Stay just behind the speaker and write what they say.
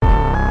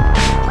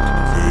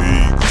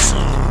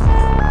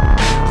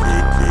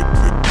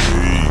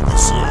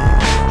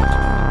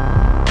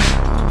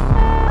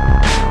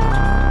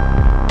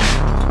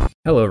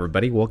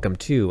everybody. Welcome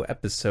to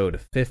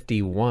episode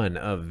 51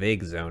 of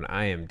Vague Zone.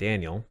 I am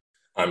Daniel.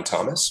 I'm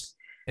Thomas.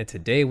 And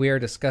today we are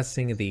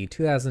discussing the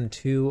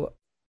 2002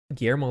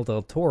 Guillermo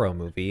del Toro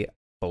movie,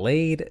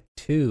 Blade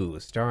 2,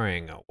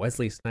 starring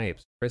Wesley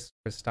Snipes, Chris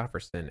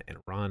Christopherson, and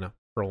Ron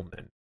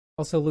Perlman.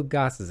 Also, Luke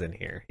Goss is in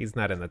here. He's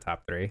not in the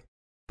top three.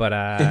 But,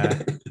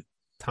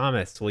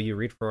 Thomas, will you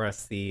read for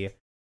us the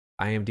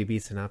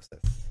IMDb synopsis?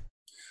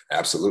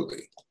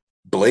 Absolutely.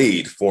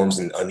 Blade forms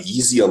an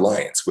uneasy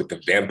alliance with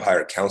the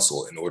Vampire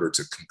Council in order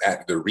to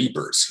combat the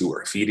Reapers who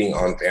are feeding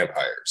on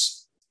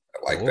vampires.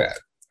 I like that.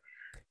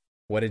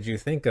 What did you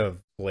think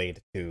of Blade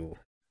 2?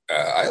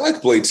 I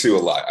like Blade 2 a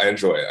lot. I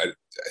enjoy it.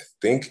 I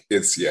think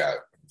it's,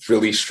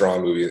 really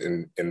strong movie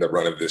in the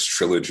run of this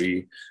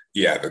trilogy.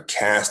 Yeah, the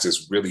cast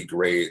is really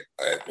great.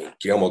 I mean,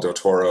 Guillermo del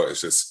Toro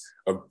is just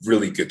a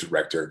really good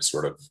director to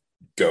sort of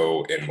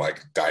go and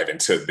dive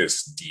into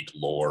this deep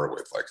lore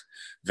with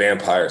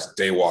vampires,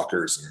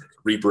 daywalkers, and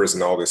reapers,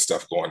 and all this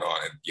stuff going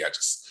on. And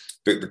just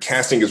the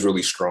casting is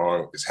really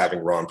strong. It's having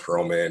Ron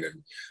Perlman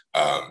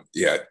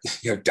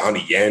and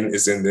Donnie Yen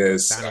is in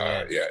this.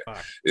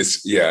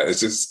 It's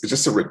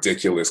just a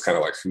ridiculous kind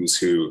of who's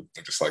who,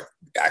 just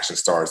action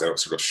stars that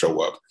sort of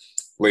show up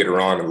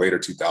later on in later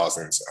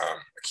 2000s. I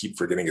keep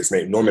forgetting his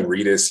name, Norman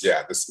Reedus.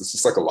 This is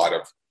just a lot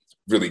of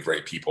really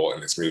great people in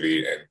this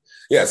movie, and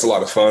it's a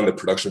lot of fun. The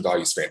production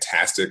value is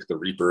fantastic. The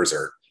Reapers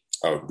are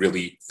a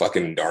really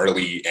fucking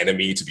gnarly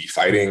enemy to be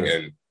fighting,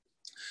 and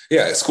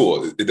it's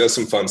cool. It does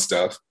some fun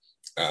stuff.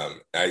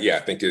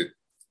 I think it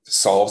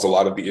solves a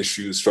lot of the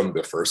issues from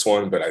the first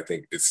one, but I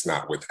think it's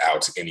not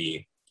without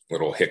any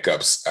little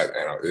hiccups.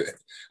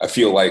 I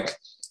feel like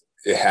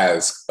it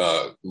has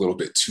a little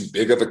bit too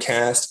big of a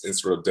cast and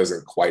sort of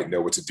doesn't quite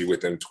know what to do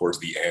with them towards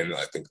the end.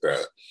 I think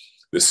the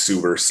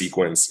sewer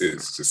sequence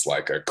is just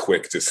a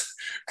quick, just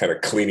kind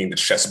of cleaning the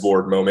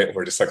chessboard moment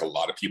where just a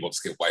lot of people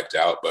just get wiped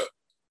out. But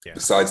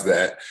besides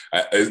that,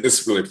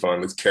 it's really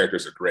fun. The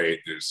characters are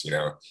great. There's,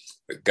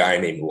 a guy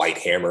named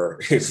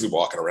Lighthammer is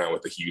walking around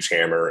with a huge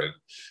hammer. And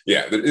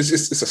it's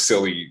a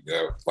silly,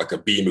 a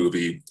B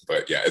movie,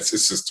 but it's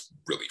just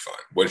really fun.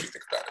 What did you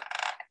think about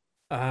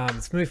it?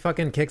 This movie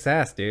fucking kicks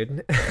ass,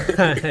 dude.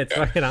 It's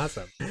fucking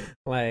awesome.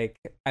 I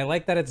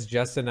like that it's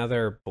just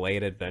another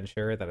Blade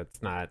adventure, that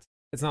it's not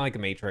like a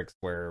Matrix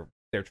where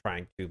they're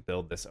trying to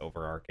build this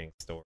overarching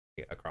story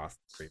across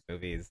the three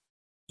movies.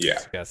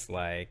 It's just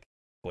Blade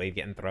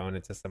getting thrown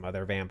into some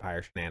other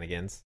vampire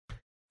shenanigans.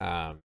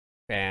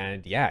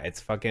 And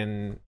it's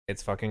fucking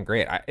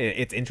great.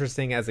 It's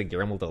interesting as a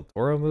Guillermo del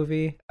Toro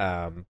movie.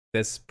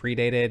 This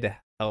predated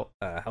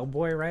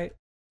Hellboy, right?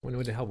 When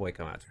did Hellboy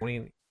come out?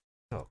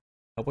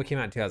 Hellboy came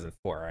out in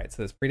 2004, right?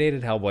 So this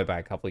predated Hellboy by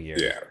a couple of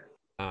years.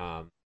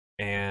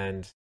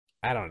 And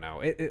I don't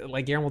know.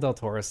 Guillermo del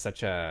Toro is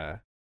such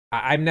a...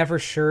 I'm never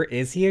sure,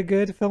 is he a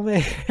good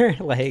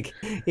filmmaker?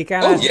 He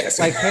kind of...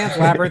 Pan's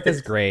Labyrinth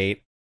is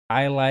great.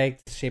 I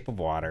liked Shape of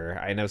Water.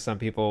 I know some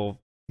people,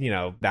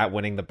 that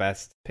winning the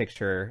Best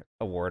Picture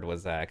award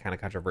was kind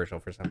of controversial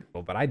for some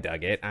people, but I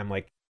dug it. I'm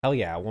like, hell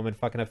yeah, a woman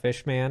fucking a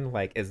fish man,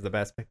 is the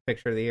best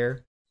picture of the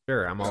year.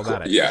 Sure, I'm all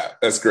about it. Yeah,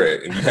 that's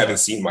great. And you haven't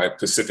seen my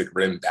Pacific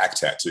Rim back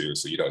tattoo,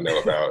 so you don't know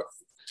about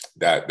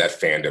that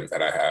fandom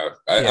that I have.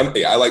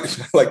 I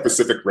like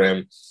Pacific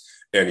Rim,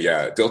 and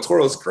Del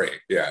Toro's great.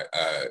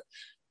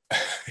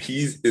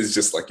 He is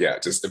just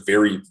just a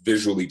very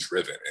visually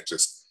driven, and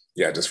just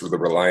for the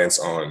reliance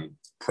on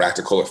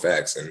practical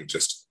effects and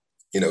just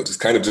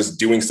kind of just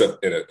doing stuff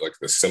in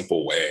a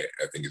simple way.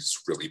 I think it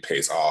just really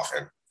pays off,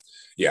 and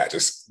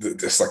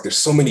there's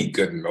so many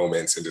good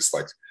moments and just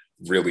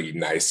really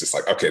nice, just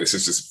okay, this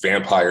is just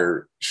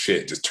vampire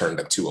shit just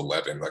turned up to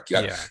 11.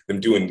 Them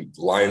doing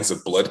lines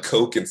of blood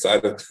coke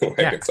inside of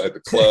inside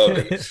the club,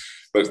 and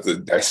but the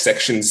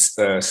dissections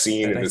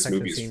scene in this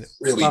movie is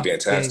really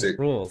fantastic.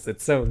 Rules.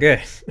 It's so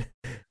good.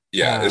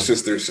 It's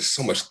just there's just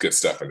so much good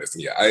stuff in this,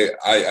 and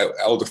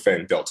I'll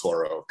defend Del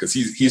Toro because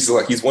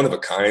he's one of a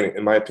kind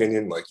in my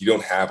opinion. You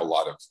don't have a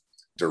lot of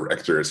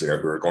directors who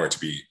are going to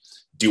be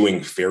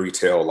doing fairy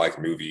tale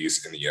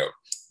movies and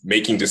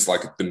making just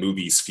the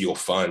movies feel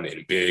fun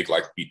and big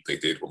they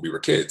did when we were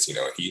kids.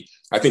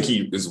 I think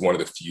he is one of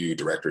the few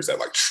directors that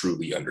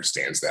truly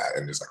understands that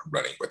and is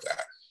running with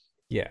that.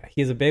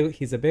 He's a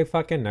big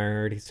fucking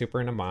nerd. He's super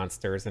into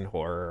monsters and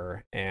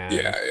horror,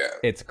 and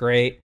it's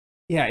great.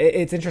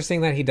 It's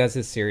interesting that he does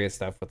his serious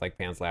stuff with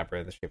Pan's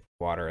Labyrinth, The Shape of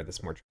Water,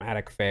 this more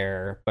dramatic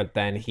fare, but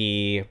then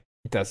he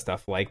does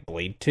stuff like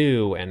Blade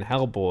 2 and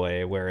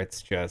Hellboy, where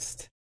it's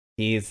just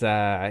he's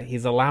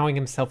allowing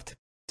himself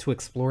to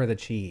explore the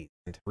cheese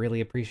and to really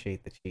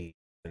appreciate the cheese,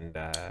 and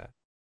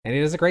he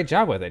does a great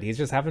job with it. He's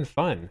just having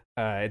fun.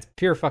 It's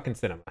pure fucking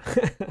cinema.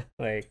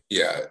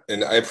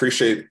 And I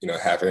appreciate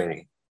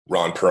having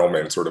Ron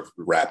Perlman sort of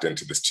wrapped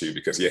into this too,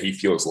 because he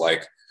feels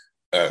like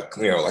a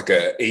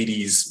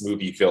 80s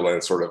movie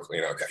villain, sort of,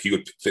 he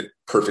would fit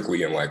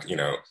perfectly in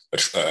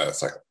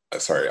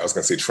sorry, I was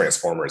gonna say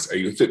Transformers.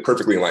 He would fit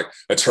perfectly in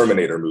a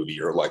Terminator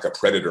movie or a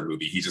Predator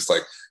movie. He just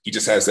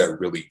has that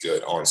really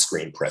good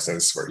on-screen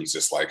presence where he's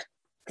just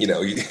you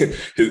know,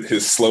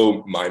 his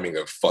slow miming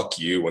of "fuck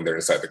you" when they're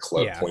inside the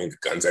club Yeah. pointing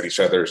the guns at each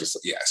other. It's just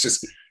yeah, it's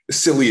just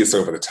silly, it's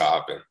over the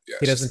top, and yeah,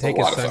 He it's doesn't just a take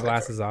his lot of fucking fun.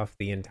 sunglasses off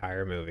the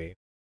entire movie.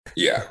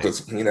 Yeah, Like,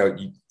 because you know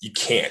you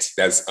can't.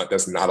 That's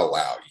not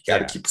allowed. You got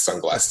to yeah. keep the It's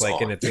sunglasses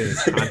like on. in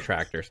his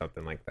contract or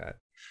something like that.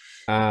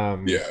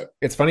 Yeah,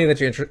 It's funny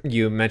that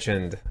you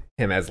mentioned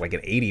him as like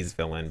an '80s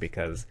villain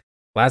because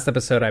last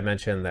episode I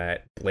mentioned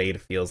that Blade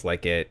feels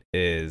like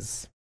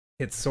it's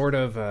sort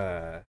of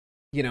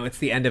it's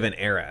the end of an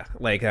era.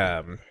 Like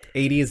 '80s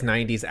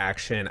 '90s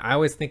action. I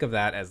always think of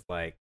that as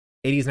like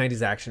 '80s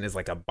 '90s action is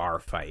like a bar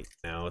fight.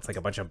 It's like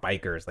a bunch of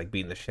bikers like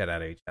beating the shit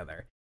out of each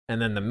other.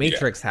 And then the yeah,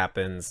 Matrix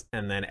happens,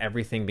 and then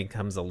everything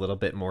becomes a little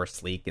bit more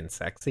sleek and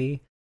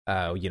sexy.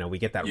 We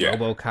get that yeah.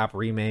 RoboCop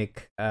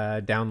remake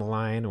down the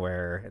line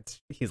where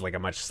he's like a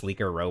much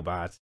sleeker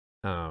robot.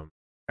 And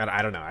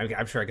I don't know.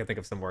 I'm sure I could think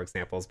of some more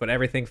examples, but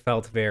everything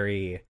felt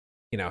very,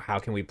 how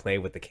can we play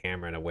with the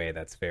camera in a way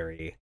that's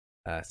very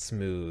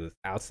smooth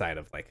outside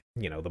of like,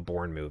 the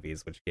Bourne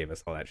movies, which gave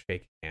us all that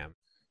shaky cam.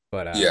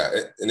 But Yeah,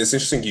 and it's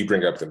interesting you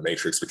bring up the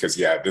Matrix because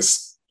yeah,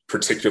 this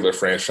particular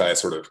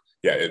franchise sort of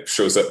yeah, it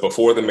shows up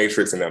before the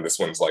Matrix, and now this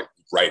one's like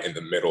right in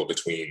the middle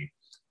between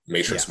yeah,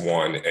 Matrix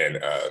One and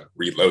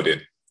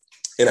Reloaded,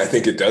 and I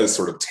think it does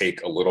sort of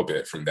take a little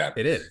bit from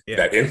it is. Yeah,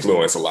 that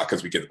influence a lot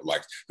because we get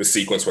like the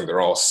sequence when they're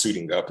all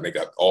suiting up and they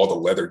got all the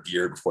leather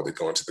gear before they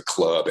go into the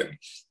club, and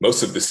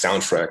most of the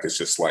soundtrack is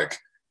just like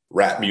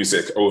rap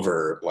music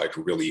over like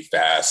really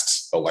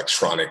fast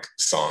electronic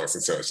songs.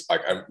 And so it's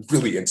like I'm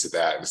really into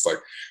that. And it's like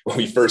when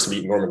we first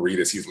meet Norman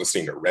Reedus, he's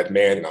listening to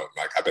Redman, and I'm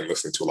like I've been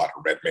listening to a lot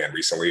of Redman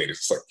recently, and it's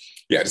just like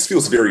yeah, it just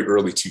feels very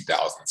early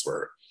 2000s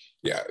where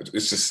yeah,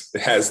 it's just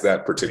it has that I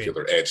mean,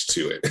 particular edge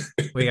to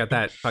it. we got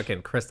that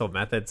fucking Crystal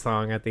Method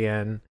song at the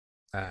end.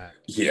 Uh,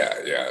 Yeah,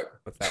 yeah.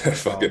 what's that one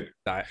called?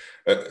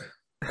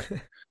 Fucking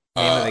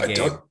uh, Name of the I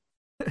don't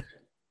game.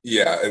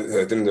 yeah,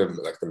 and then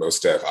like the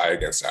Most Def Eye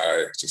Against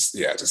Eye, just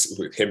yeah, just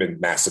with him in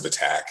Massive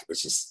Attack,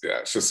 it's just yeah,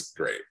 it's just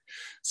great.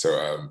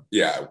 So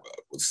yeah,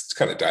 let's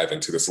kind of dive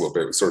into this a little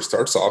bit. It sort of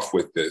starts off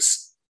with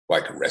this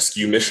like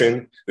rescue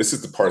mission. This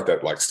is the part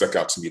that like stuck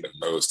out to me the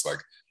most. Like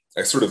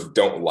I sort of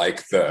don't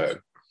like the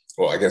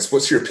well, I guess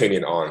what's your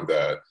opinion on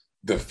the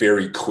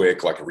very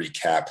quick like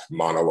recap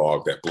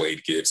monologue that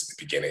Blade gives at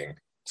the beginning?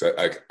 So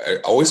I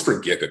always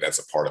forget that that's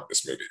a part of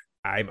this movie.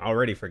 I'm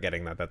already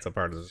forgetting that that's a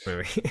part of this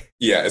movie.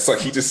 Yeah, it's like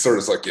he just sort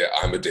of is like, yeah,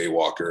 I'm a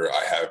daywalker.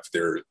 I have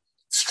their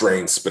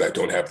strengths, but I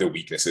don't have their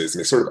weaknesses.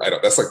 And it's sort of, I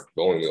don't, that's like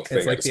the only little It's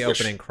thing I like the just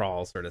wish opening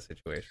crawl sort of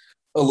situation.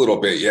 a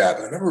little bit. Yeah.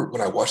 But I remember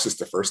when I watched this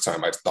the first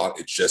time, I thought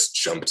it just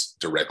jumped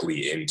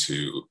directly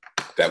into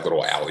that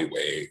little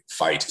alleyway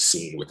fight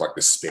scene with like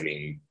the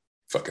spinning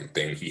fucking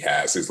thing he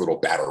has, his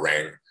little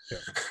batarang. Yeah.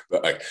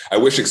 But like, I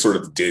wish it sort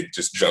of did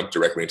just jump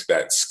directly into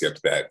that and skip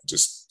that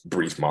just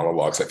brief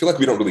monologues. I feel like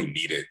we don't really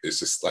need it. It's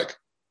just like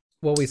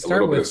Well, we a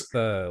start little bit of, with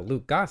the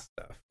Luke Goss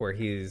stuff where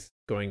he's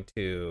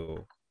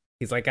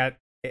like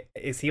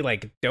is he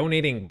like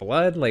donating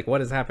blood? Like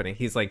what is happening?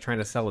 He's like trying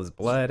to sell his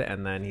blood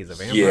and then he's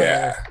a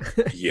yeah,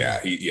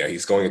 vampire.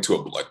 he's going into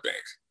a blood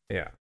bank.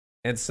 Yeah.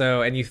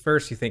 And you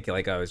think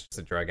like, oh, it's just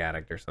a drug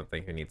addict or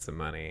something who needs some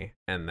money.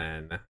 And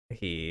then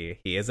he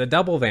is a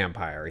double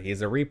vampire.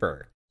 He's a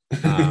reaper.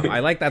 I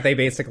like that they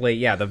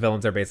basically, the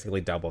villains are basically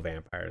double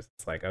vampires.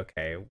 It's like,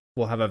 okay,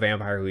 we'll have a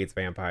vampire who eats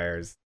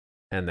vampires.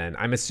 And then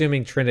I'm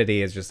assuming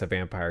Trinity is just a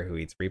vampire who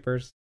eats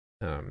reapers.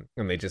 And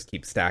they just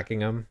keep stacking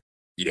them.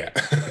 Yeah.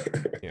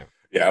 Yeah.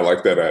 Yeah, I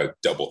like that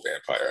double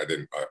vampire. I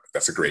didn't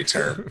that's a great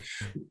term.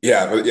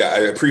 Yeah, but yeah, I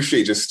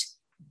appreciate just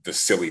the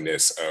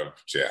silliness of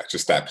yeah,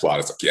 just that plot.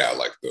 It's like, yeah,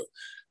 like the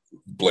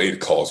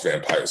Blade calls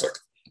vampires like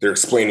they're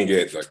explaining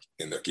it like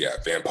in the yeah,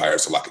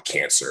 vampires are like a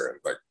cancer and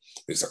like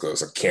it's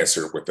like a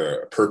cancer with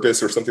a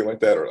purpose or something like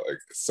that, or like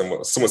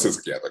someone says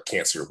like, yeah, like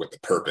cancer with a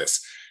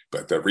purpose,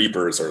 but the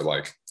Reapers are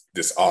like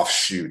this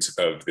offshoot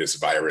of this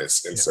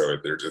virus, and so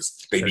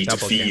they need to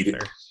feed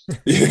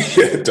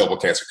double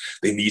cancer.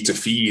 They need to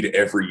feed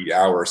every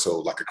hour or so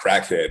like a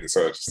crackhead, and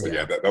so it's just like,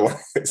 yeah, that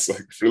it's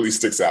like really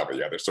sticks out. But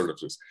yeah, they're sort of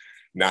just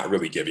not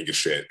really giving a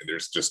shit, and they're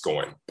just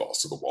going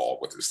balls to the wall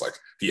with this like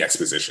the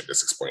exposition,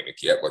 just explaining.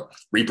 Yeah, like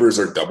Reapers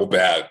are double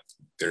bad.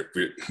 They're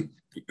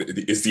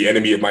is the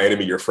enemy of my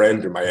enemy your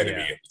friend or my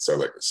enemy? Yeah. So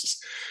like it's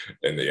just,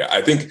 and yeah,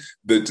 I think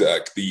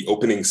that the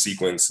opening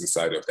sequence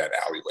inside of that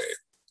alleyway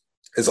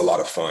is a lot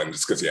of fun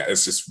just because yeah,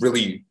 it's just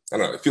really I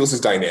don't know, it feels this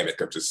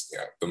dynamic of just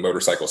yeah, the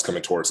motorcycles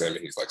coming towards him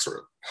and he's like sort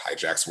of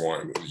hijacks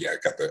one. And yeah,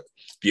 got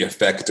the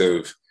effect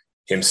of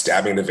him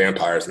stabbing the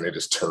vampires and they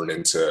just turn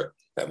into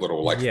that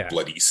little like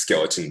bloody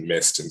skeleton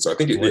mist. And so I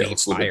think it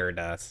looks fire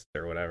dust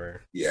or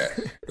whatever. Yeah,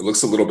 it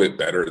looks a little bit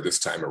better this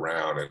time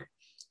around. And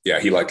yeah,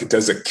 he like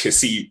does a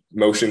kissy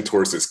motion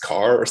towards his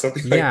car or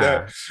something like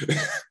that.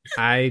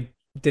 I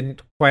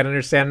didn't quite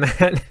understand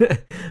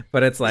that,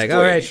 but it's like,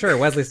 all right, sure,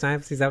 Wesley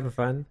Snipes, he's having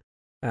fun.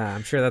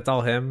 I'm sure that's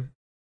all him.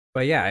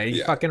 But yeah,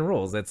 he fucking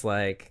rules. It's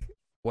like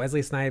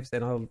Wesley Snipes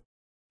in a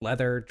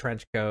leather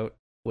trench coat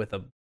with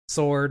a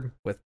sword,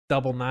 with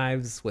double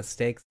knives, with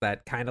stakes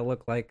that kind of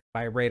look like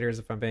vibrators,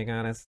 if I'm being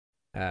honest.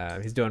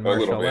 He's doing A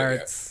little martial bit, yeah.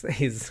 arts.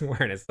 He's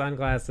wearing his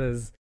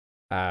sunglasses.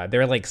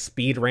 They're like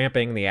speed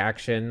ramping the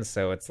action,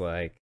 so it's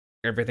like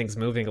everything's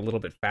moving a little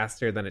bit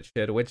faster than it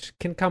should, which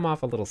can come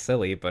off a little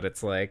silly, but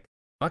it's like,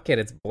 fuck it,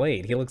 it's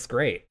Blade. He looks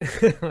great.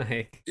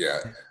 Like, Yeah,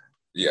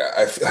 yeah.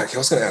 I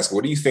was going to ask,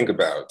 what do you think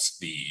about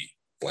the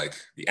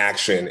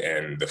action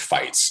and the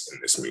fights in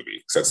this movie?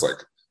 Because that's like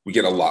we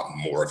get a lot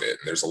more of it, and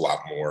there's a lot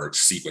more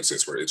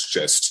sequences where it's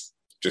just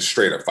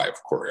straight up fight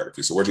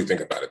choreography. So what do you think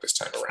about it this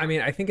time I around?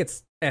 mean, I think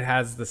it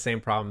has the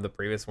same problem the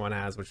previous one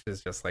has, which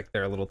is just like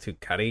they're a little too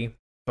cutty.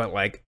 But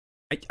like,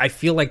 I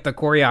feel like the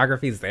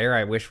choreography's there.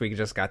 I wish we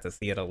just got to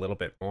see it a little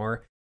bit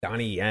more.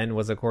 Donnie Yen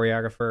was a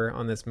choreographer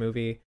on this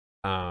movie.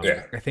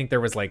 Yeah, I think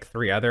there was like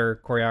three other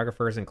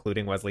choreographers,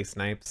 including Wesley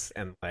Snipes,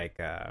 and like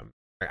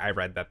I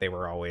read that they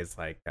were always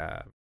like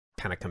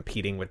kind of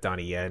competing with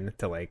Donnie Yen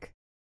to like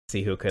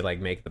see who could like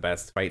make the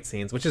best fight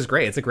scenes, which is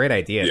great. It's a great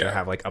idea to yeah,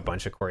 have like a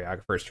bunch of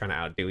choreographers trying to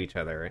outdo each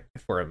other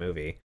for a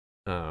movie.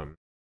 But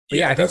yeah,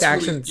 yeah. I think the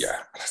That's really action's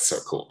yeah, that's so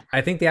cool.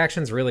 I think the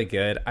action's really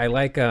good. I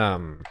like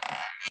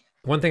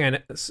one thing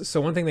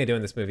one thing they do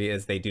in this movie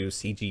is they do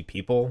CG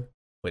people,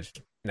 which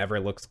never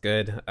looks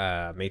good.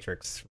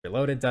 Matrix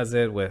Reloaded does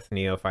it with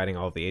Neo fighting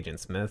all of the Agent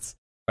Smiths,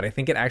 but I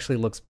think it actually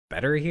looks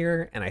better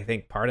here, and I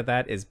think part of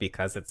that is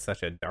because it's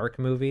such a dark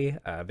movie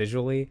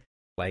visually.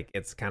 Like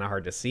it's kind of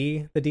hard to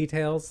see the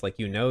details. Like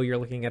you're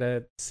looking at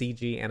a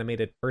CG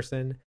animated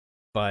person,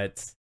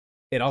 but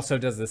it also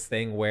does this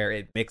thing where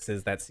it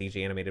mixes that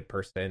CG animated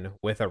person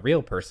with a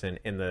real person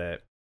in the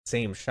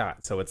same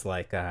shot. So it's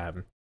like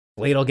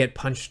Blade will get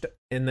punched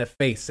in the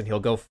face and he'll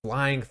go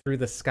flying through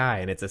the sky,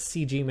 and it's a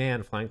CG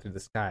man flying through the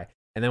sky.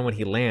 And then when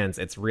he lands,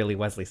 it's really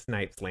Wesley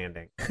Snipes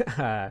landing.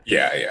 Yeah,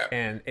 yeah.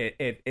 And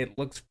it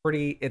looks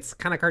pretty. It's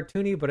kind of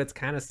cartoony, but it's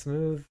kind of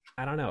smooth.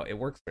 I don't know. It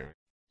works for me.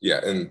 Yeah,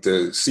 and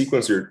the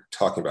sequence you're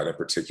talking about in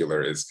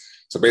particular is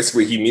so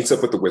basically he meets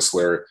up with the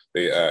Whistler.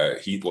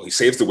 He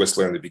saves the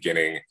Whistler in the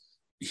beginning.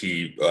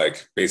 He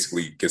like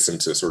basically gets him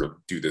to sort of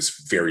do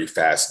this very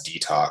fast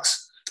detox,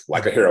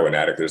 like a heroin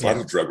addict. There's Yeah.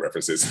 lots of drug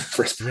references in the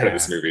first part of Yeah.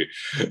 this movie.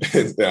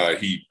 And,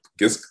 he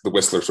gets the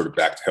Whistler sort of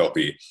back to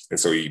healthy, and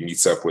so he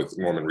meets up with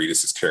Norman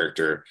Reedus'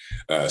 character,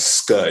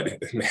 Scud.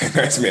 Man,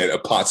 nice man, a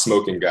pot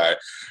smoking guy.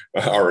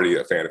 Already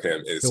a fan of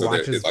him. And Who so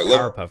watches I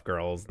love. Powerpuff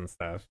Girls and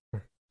stuff.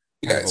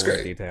 Yeah, Kind of a it's weird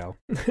great. detail.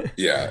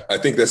 Yeah, I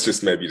think that's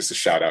just maybe just a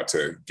shout out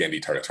to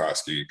Gendy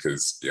Tartakovsky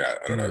because yeah,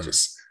 I don't know, Mm.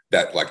 just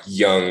that like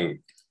young,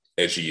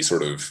 edgy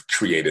sort of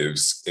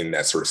creatives in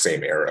that sort of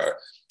same era.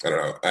 I don't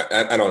know.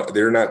 I don't.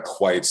 They're not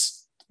quite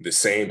the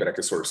same, but I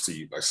could sort of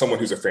see like someone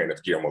who's a fan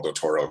of Guillermo del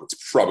Toro is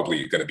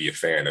probably going to be a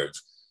fan of,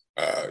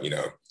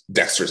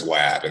 Dexter's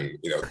Lab and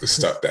the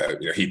stuff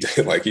that he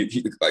did. Like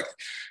he like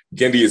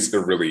Gendy is a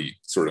really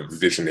sort of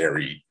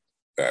visionary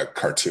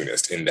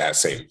cartoonist in that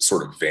same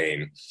sort of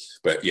vein.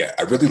 But yeah,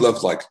 I really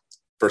love like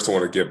first I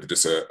want to give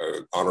just a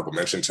honorable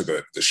mention to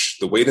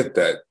the way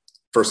that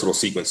first little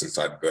sequence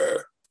inside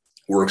the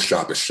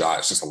workshop is shot.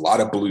 It's just a lot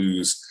of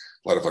blues,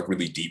 a lot of like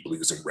really deep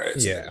blues and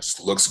reds, and Yeah. it just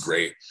looks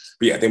great.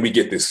 But yeah, then we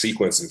get this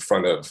sequence in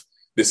front of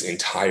this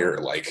entire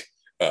like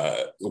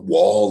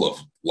wall of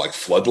like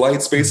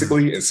floodlights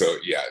basically, and so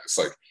yeah, it's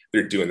like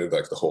they're doing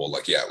like the whole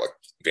like yeah like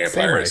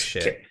Samurai vampires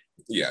can't, shit.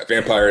 yeah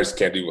vampires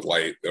can't do with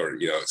light or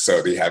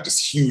so they have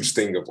this huge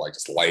thing of like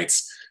just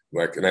lights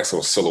like a nice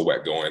little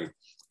silhouette going.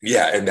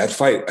 Yeah, and that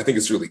fight I think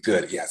is really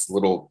good. Yeah, it's a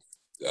little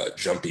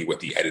jumpy with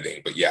the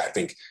editing, but yeah, I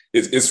think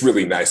it's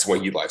really nice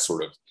when he like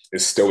sort of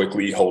is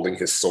stoically holding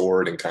his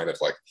sword and kind of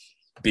like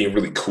being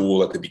really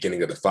cool at the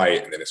beginning of the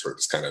fight, and then it sort of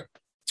just kind of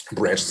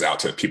branches out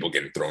to people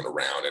getting thrown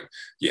around. And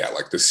yeah,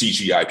 like the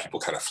CGI people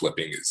kind of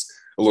flipping is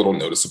a little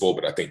noticeable,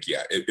 but I think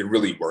yeah, it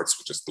really works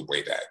with just the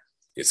way that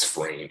it's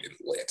framed and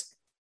lit.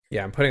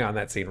 Yeah, I'm putting on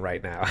that scene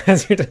right now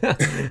as you're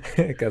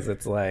because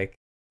it's like,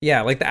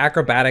 yeah, like the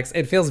acrobatics.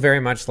 It feels very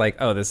much like,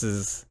 oh, this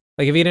is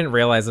like if you didn't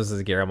realize this is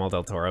a Guillermo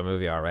del Toro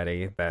movie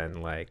already,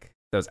 then like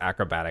those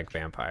acrobatic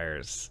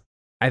vampires.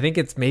 I think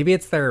maybe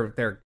it's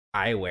their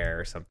eyewear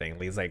or something.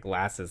 These like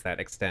glasses that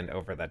extend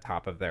over the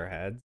top of their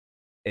heads.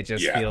 It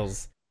just Yeah,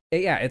 feels,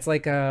 yeah, it's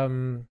like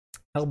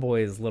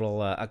Hellboy's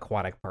little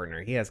aquatic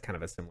partner. He has kind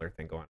of a similar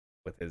thing going on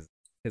with his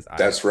eyes.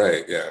 that's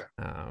right. Yeah.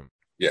 Um,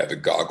 Yeah, the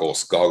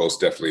goggles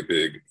definitely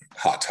big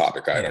hot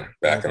topic yeah, item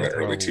back in Del the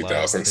Toro early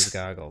loves his 2000s.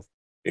 goggles.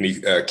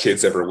 Any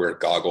kids ever wear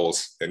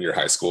goggles in your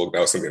high school? That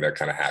was something that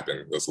kind of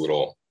happened. It was a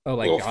Oh,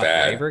 like little goth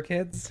fad. raver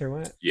kids or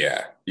what?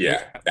 Yeah, We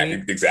yeah, we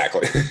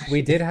exactly.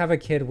 we did have a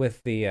kid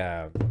with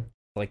the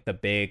like the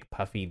big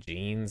puffy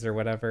jeans or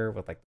whatever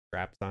with like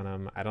straps on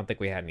them. I don't think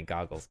we had any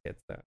goggles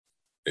kids though.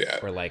 Yeah.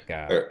 Or like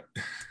Uh,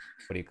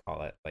 what do you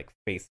call it? Like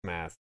face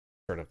mask,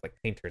 sort of like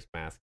painter's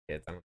mask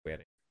kids. I don't think we had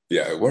any.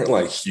 yeah, it weren't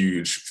like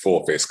huge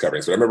full face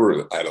coverings, but I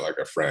remember I had like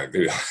a friend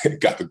who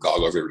got the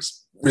goggles. They were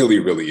just really,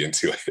 really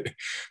into it.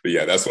 But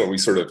yeah, that's when we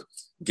sort of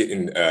get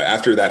in.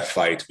 After that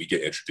fight, we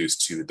get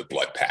introduced to the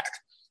Blood Pack.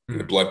 And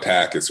the Hmm. Blood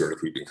Pack is sort of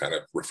we've been kind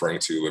of referring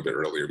to a little bit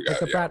earlier. We Like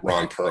got the Brat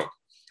Ron Pack. Perlman.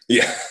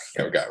 Yeah,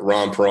 yeah, we got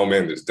Ron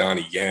Perlman. There's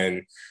Donnie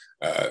Yen.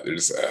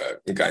 There's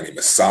a guy named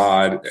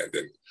Assad, and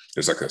then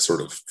there's like a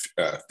sort of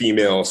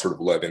female sort of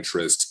love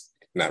interest,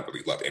 not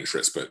really love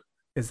interest, but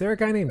Is there a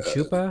guy named uh,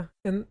 Chupa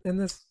in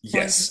this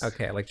one? yes.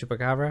 Okay, like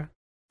Chupacabra,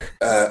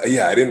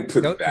 Yeah, I didn't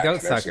put that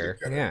goat connection sucker.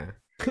 together. Yeah,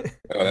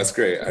 Oh, that's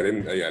great. I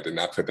didn't. Yeah, I did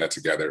not put that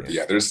together. But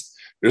yeah. yeah, there's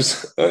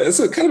it's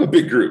a kind of a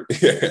big group.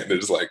 Yeah,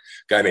 there's like a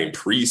guy named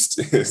Priest.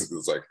 It's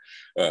like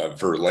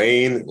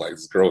Verlaine, like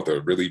this girl with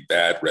a really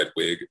bad red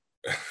wig.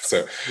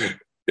 So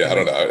yeah, I And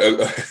don't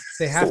know.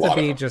 they It's a have to lot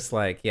of be them. just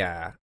like,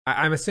 yeah.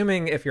 I'm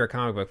assuming if you're a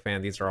comic book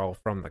fan, these are all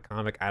from the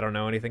comic. I don't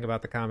know anything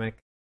about the comic,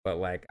 but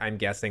like I'm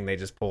guessing they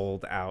just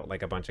pulled out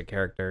like a bunch of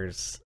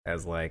characters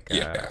as like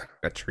Yeah,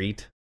 a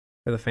treat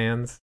for the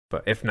fans.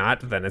 But if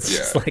not, then it's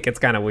just yeah, like it's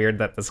kind of weird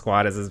that the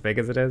squad is as big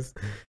as it is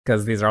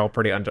because these are all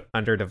pretty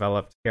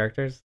underdeveloped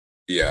characters.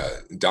 yeah.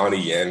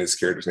 Donnie Yen, his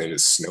character's name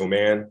is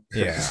Snowman.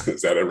 Yeah,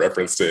 Is that a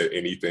reference to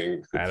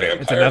anything I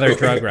don't. It's vampire another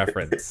drug related?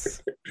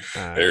 reference.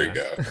 There you Uh,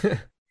 go.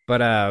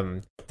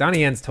 but Donnie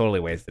Yen's totally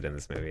wasted in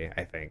this movie.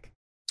 I think.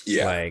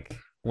 Yeah, Like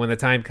when the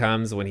time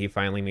comes when he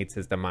finally meets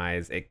his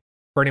demise, it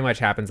pretty much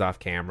happens off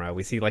camera.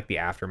 We see like the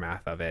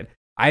aftermath of it.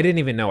 I didn't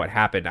even know what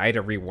happened. I had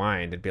to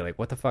rewind and be like,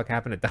 "What the fuck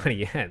happened to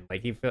Donnie Yen?"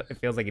 Like it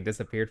feels like he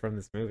disappeared from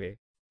this movie.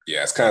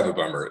 yeah, it's kind of a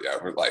bummer. Yeah,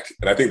 we're like,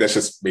 and I think that's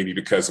just maybe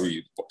because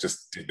we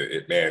just did the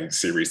It Man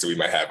series, that we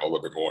might have a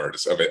little bit more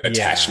just of an Yeah,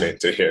 attachment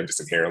to him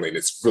just inherently. And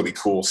it's really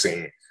cool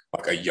seeing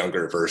like a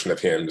younger version of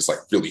him just like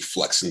really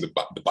flexing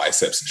the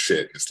biceps and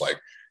shit, just like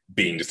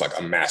being just like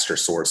a master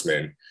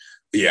swordsman.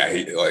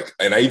 Yeah, like,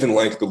 and I even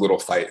like the little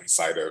fight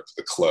inside of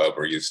the club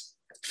where he's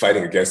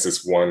fighting against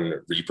this one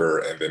Reaper,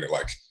 and then it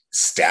like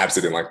stabs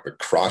it in like the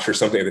crotch or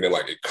something, and then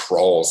it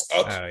crawls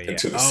up oh yeah.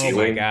 into the Oh my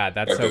ceiling, god,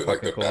 that's so like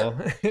fucking the back.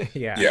 cool.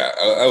 Yeah, Yeah,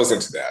 I was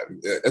into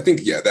that. I think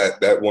yeah,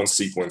 that one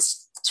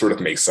sequence sort of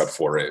makes up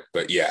for it.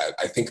 But yeah,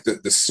 I think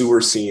that the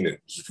sewer scene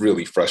is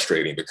really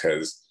frustrating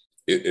because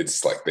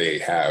it's like they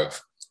have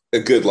a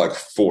good like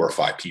four or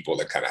five people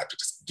that kind of have to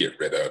just get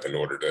rid of in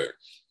order to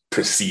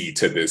proceed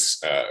to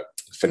this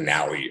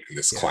finale and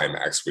this yeah.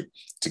 climax with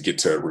to get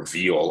to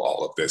reveal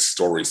all of this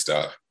story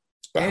stuff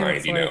And behind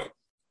it's like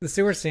the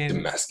sewer scene.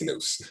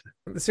 Damascus.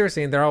 The sewer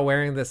scene. They're all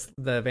wearing this.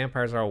 The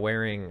vampires are all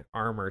wearing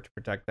armor to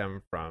protect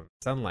them from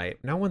sunlight.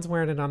 No one's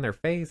wearing it on their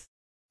face.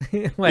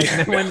 Like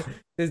Yeah, no no, one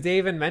does they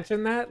even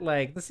mention that?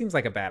 Like this seems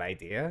like a bad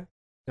idea.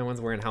 No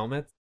one's wearing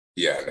helmets.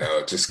 yeah,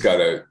 no, just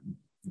gotta.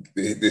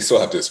 They still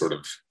have to sort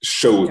of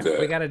show Yeah,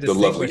 we got to the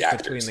lovely distinguish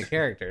between actors. the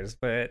characters,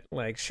 but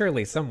like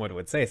surely someone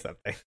would say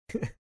something.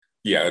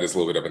 Yeah, it is a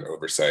little bit of an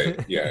oversight.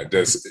 Yeah, it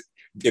does,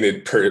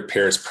 and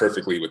pairs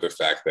perfectly with the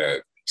fact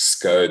that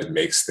Scud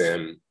makes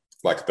them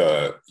like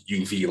the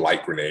UV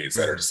light grenades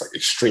that are Mhm. just like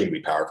extremely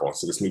powerful. And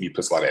so this movie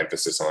puts a lot of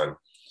emphasis on,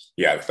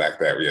 yeah, the fact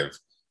that we have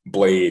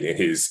Blade and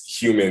his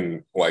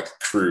human like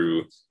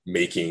crew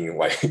making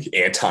like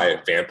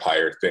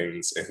anti-vampire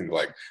things, and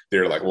like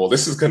they're like, well,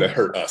 this is gonna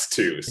hurt us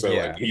too. So like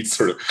Yeah, you need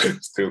sort of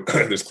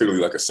there's clearly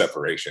like a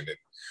separation. And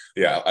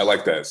yeah, I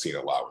like that scene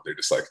a lot where they're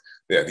just like,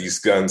 yeah, these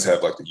guns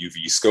have like the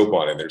UV scope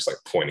on it, and they're just like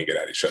pointing it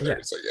at each other. yeah.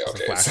 It's like, yeah, It's a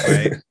okay.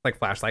 flashlight, like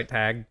flashlight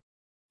tag.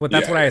 Well,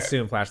 that's Yeah, what I yeah,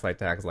 assume flashlight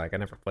tag's like. I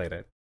never played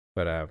it,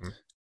 but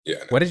yeah.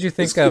 No, what did you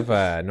it's think cool.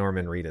 of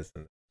Norman Reedus?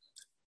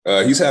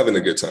 He's having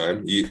a good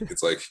time.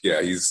 It's like,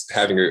 yeah, he's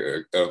having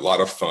a lot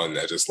of fun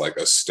as just like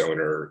a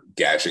stoner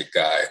gadget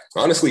guy.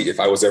 Honestly, if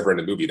I was ever in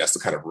a movie, that's the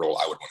kind of role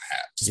I would want to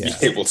have. Just Yeah,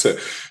 be able to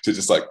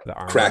just like the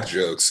crack armor.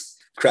 jokes,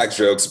 crack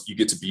jokes. You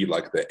get to be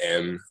like the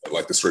M,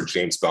 like the sort of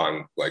James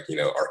Bond, like,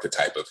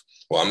 archetype of,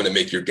 well, I'm going to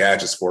make your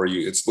gadgets for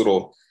you. It's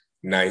little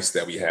nice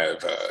that we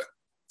have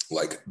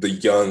like the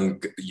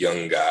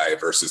young guy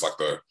versus like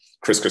the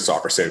Chris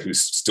Christopherson, who's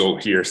still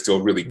here,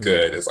 still really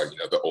good, Yeah, as like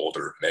the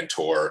older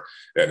mentor.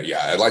 And yeah,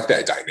 I like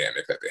that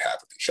dynamic that they have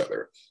with each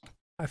other.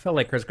 I felt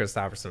like Chris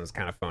Christopherson was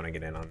kind of phoning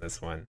it in on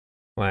this one.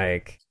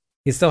 Like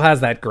he still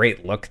has that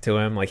great look to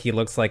him. Like he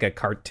looks like a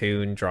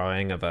cartoon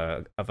drawing of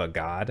a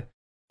god.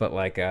 But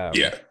like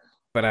Yeah,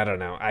 but I don't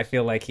know. I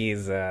feel like he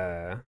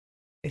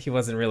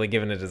wasn't really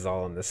giving it his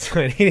all in this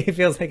one. He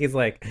feels like he's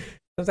like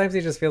sometimes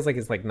he just feels like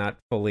he's like not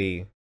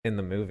fully in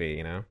the movie,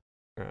 you know?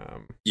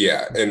 Um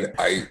yeah, and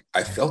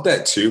I felt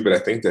that too, but I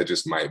think that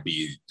just might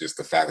be just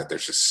the fact that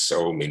there's just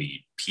so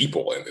many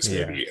people in this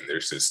yeah. movie, and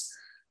there's just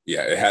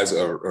yeah, it has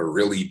a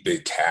really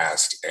big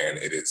cast, and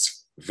it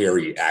is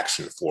very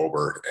action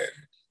forward, and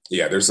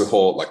yeah, there's a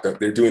whole like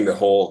they're doing the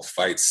whole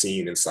fight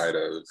scene inside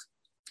of,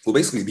 well,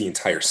 basically the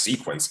entire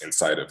sequence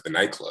inside of the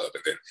nightclub.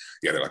 And then,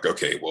 yeah, they're like,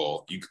 okay,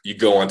 well, you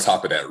go on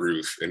top of that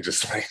roof and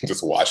just like,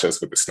 just watch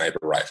us with the sniper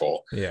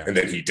rifle. Yeah. And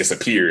then he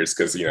disappears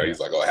because, Yeah. he's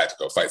like, oh, I had to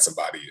go fight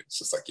somebody. It's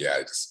just like, yeah,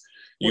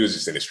 he Were, was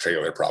just in his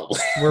trailer probably.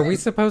 were we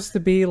supposed to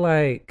be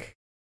like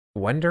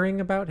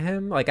wondering about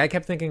him? Like I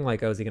kept thinking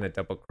like, oh, is he gonna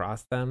double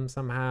cross them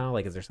somehow?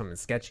 Like is there something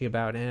sketchy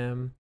about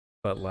him?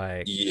 But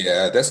like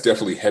Yeah, that's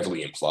definitely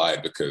heavily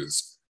implied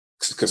because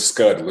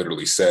Scud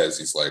literally says,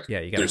 he's like, yeah,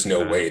 you gotta there's keep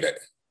no an eye. way that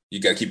you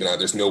got to keep an eye.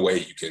 There's no way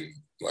you can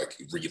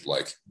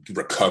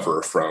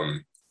recover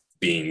from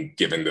being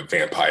given the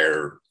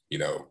vampire,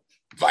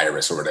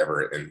 virus or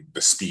whatever, and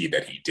the speed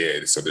that he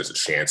did. So there's a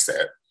chance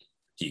that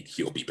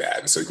he'll be bad.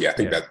 And so yeah, I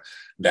think Yeah.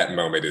 that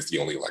moment is the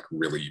only like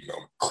really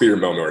clear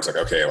moment where it's like,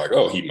 okay, like,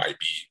 oh, he might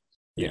be,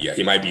 Yeah. yeah,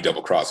 he might be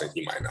double crossing,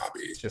 he might not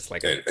be. It's just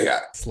like a And yeah,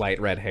 slight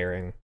red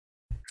herring.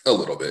 a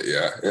little bit,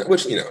 yeah.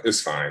 Which,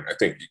 is fine. I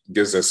think it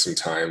gives us some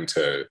time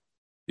to,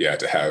 yeah,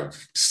 to have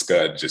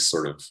Scud just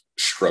sort of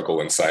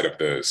struggle inside of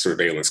the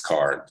surveillance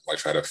car and like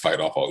try to fight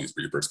off all these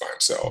Reapers by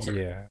himself. And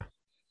Yeah.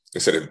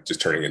 instead of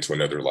just turning into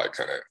another like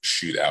kind of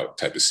shootout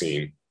type of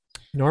scene.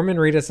 Norman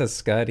Reedus as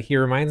Scud, he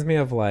reminds me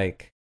of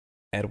like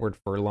Edward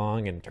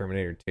Furlong in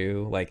Terminator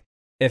 2. Like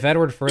if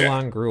Edward Yeah.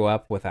 Furlong grew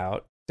up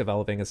without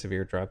developing a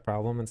severe drug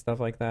problem and stuff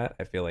like that,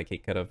 I feel like he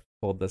could have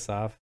pulled this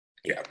off.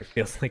 Yeah. It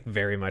feels like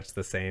very much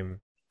the same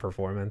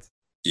performance.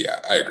 Yeah,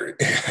 I agree.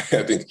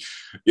 I think,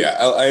 yeah,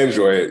 I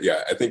enjoy it.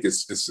 Yeah, I think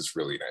it's just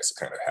really nice to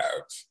kind of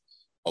have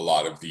a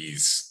lot of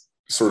these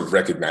sort of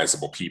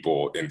recognizable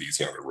people in these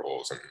younger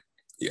roles, and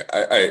yeah,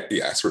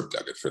 I sort of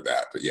dug it for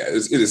that. But yeah, it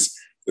is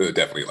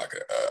definitely like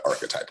a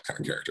archetype kind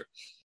of character.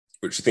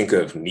 What you think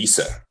of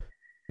Nisa?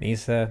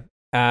 Nisa.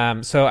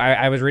 So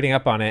I was reading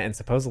up on it, and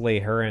supposedly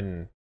her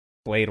and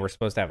Blade were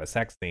supposed to have a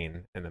sex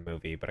scene in the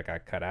movie, but it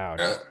got cut out.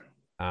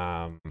 Uh,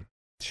 Um,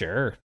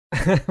 sure.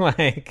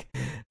 Like,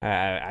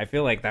 I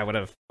feel like that would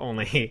have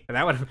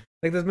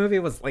like this movie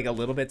was like a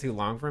little bit too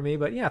long for me,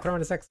 but yeah, throw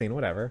in a sex scene,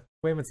 whatever.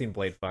 We haven't seen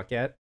Blade fuck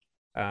yet.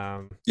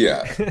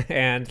 yeah,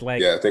 And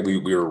like, yeah, I think we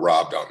were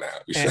robbed on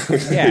that.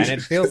 and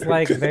it feels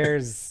like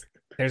there's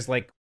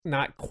like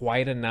not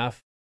quite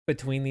enough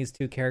between these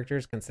two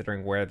characters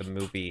considering where the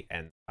movie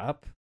ends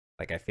up.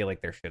 Like, I feel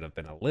like there should have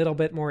been a little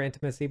bit more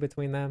intimacy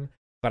between them,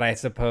 but I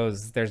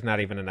suppose there's not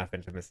even enough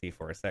intimacy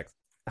for a sex.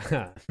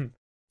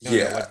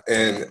 Yeah,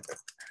 and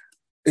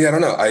yeah, I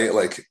don't know.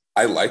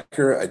 I like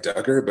her. I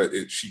dug her, but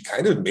she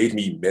kind of made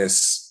me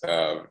miss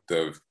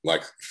the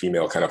like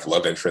female kind of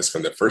love interest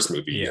from the first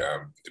movie,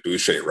 Yeah.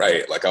 Boucher,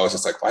 right? Like I was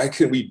just like, why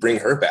couldn't we bring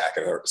her back?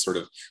 And her sort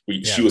of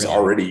Yeah, she was really.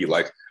 already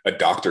like a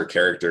doctor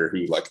character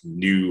who like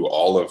knew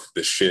all of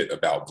the shit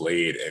about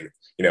Blade, and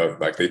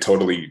like they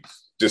totally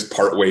just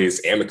part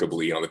ways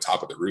amicably on the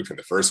top of the roof in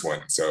the first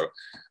one. So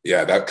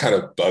yeah, that kind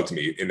of bugged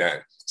me, and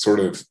that sort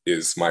of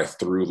is my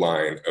through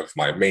line of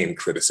my main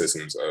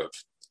criticisms of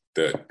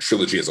the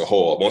trilogy as a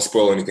whole. I won't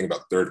spoil anything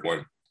about the third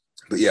one,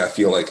 but yeah, I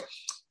feel like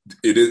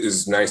it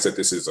is nice that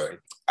this is an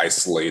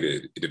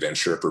isolated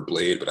adventure for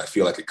Blade, but I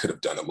feel like it could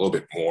have done a little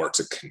bit more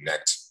to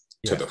connect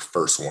to Yeah. the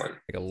first one.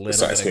 Like a little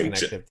Besides bit of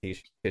him,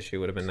 connective tissue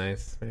would have been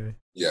nice, maybe.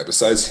 yeah,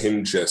 besides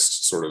him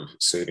just sort of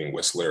saving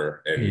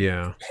Whistler and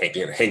Yeah.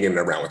 hanging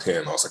around with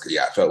him, I was like,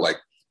 yeah, I felt like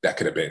that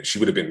could have been, she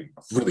would have been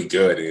really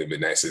good, and it'd been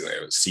nice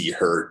to see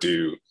her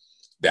do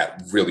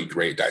that really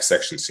great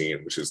dissection scene,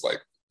 which is like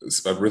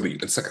it's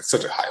like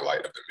such a highlight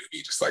of the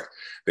movie. Just like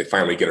they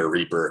finally get a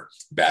Reaper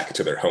back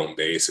to their home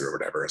base or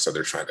whatever, so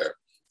they're trying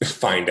to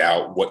find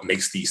out what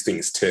makes these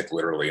things tick,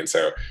 literally. And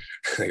so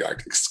they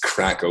like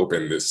crack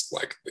open this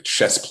like the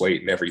chest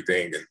plate and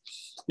everything. And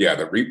yeah,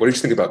 what did you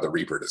think about the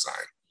Reaper design?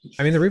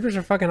 I mean, the Reapers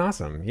are fucking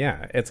awesome.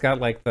 Yeah, it's got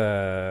like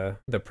the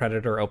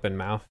Predator open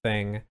mouth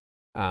thing.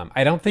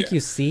 I don't think Yeah. you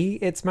see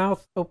its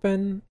mouth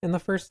open in the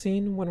first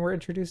scene when we're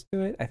introduced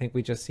to it. I think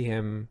we just see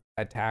him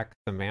attack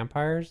some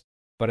vampires,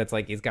 but it's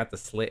like he's got the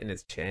slit in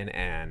his chin,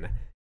 and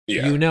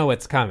Yeah, you know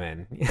it's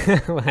coming.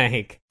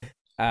 Like,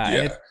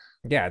 yeah,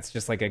 yeah, it's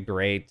just like a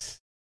great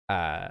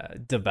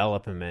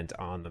development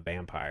on the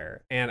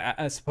vampire. And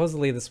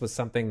supposedly this was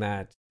something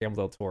that Guillermo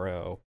del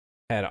Toro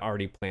had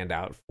already planned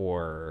out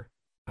for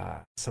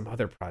some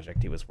other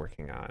project he was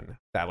working on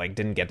that like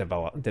didn't get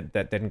developed,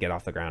 that didn't get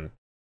off the ground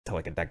until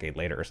like a decade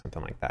later or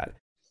something like that.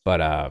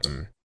 But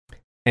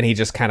and he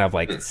just kind of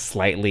like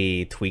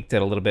slightly tweaked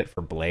it a little bit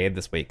for Blade.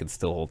 This way he could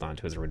still hold on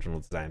to his original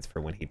designs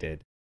for when he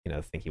did,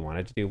 the thing he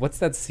wanted to do. What's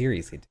that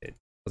series he did?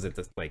 Was it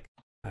just like,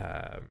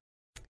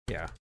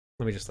 yeah,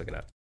 let me just look it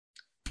up.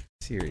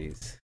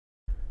 Series.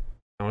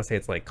 I want to say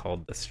it's like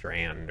called The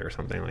Strand or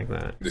something like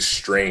that. the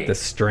strain. The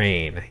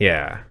Strain.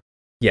 Yeah.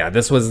 Yeah,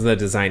 this was the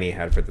design he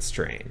had for the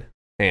Strain.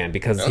 And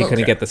because he couldn't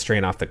Okay. get the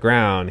Strain off the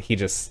ground, he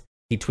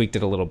tweaked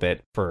it a little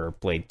bit for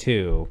Blade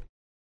 2,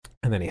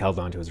 and then he held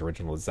on to his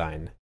original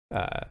design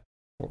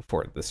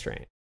for the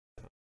Strain.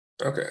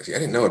 Okay, see, I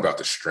didn't know about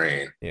the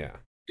strain. Yeah.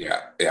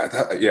 Yeah.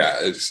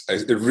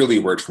 It really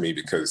worked for me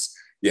because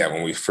yeah,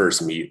 when we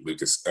first meet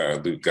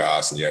Luke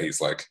Goss, and yeah,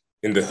 he's like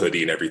in the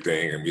hoodie and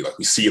everything, and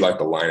we see like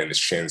the line in his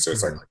chin, so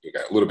it's like we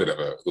got a little bit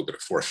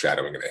of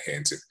foreshadowing and a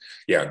hint. And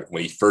yeah,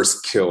 when he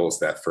first kills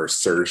that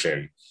first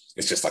surgeon,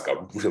 it's just like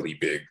a really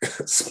big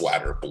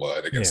splatter of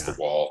blood against Yeah.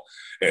 the wall,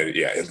 and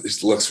yeah, it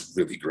just looks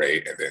really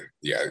great. And then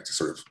yeah, it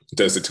sort of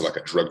does it to like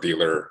a drug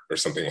dealer or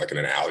something like in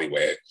an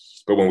alleyway.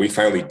 But when we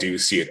finally do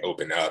see it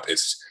open up,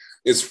 it's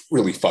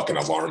really fucking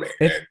alarming,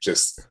 and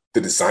just the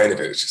design of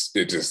it is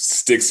it just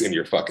sticks in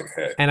your fucking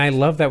head. And I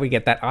love that we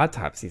get that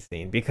autopsy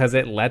scene because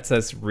it lets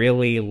us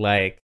really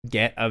like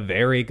get a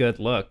very good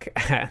look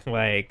at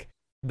like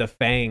the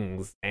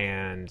fangs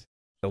and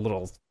the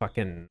little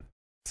fucking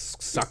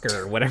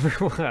sucker, whatever,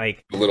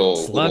 like Little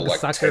slug like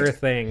sucker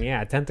thing.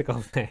 Yeah,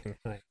 tentacle thing.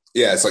 Like,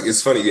 Yeah, it's like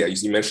it's funny. Yeah,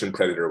 you mentioned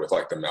Predator with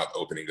like the mouth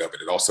opening up,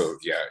 and it also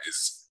yeah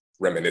is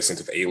reminiscent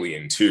of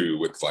Alien too,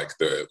 with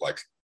the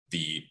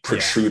Yeah,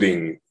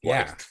 protruding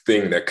like yeah,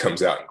 thing that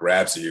comes out and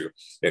grabs you,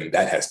 and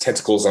that has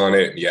tentacles on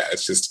it. And yeah,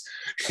 it's just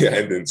yeah,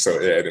 and then so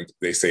and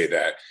they say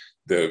that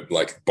the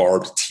like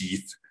barbed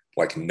teeth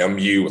like numb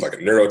you with like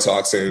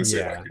neurotoxins,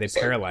 and like yeah. you're They just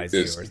like paralyze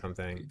you this or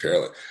something.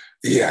 parallel.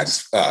 Yeah,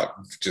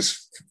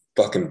 just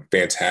fucking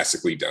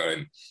fantastically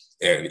done,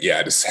 and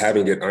yeah, just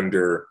having it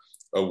under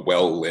a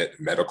well lit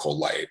medical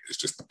light is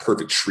just the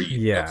perfect treat of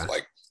Yeah,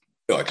 like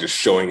just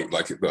showing it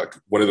like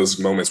one of those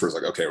moments where it's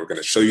like okay we're going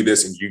to show you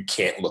this and you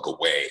can't look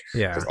away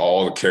because yeah.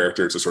 all the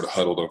characters are sort of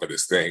huddled over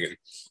this thing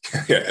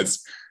and yeah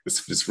it's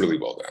just really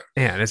well done.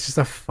 Yeah, and it's just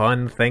a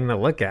fun thing to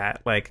look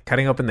at. Like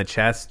cutting open the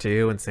chest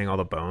too and seeing all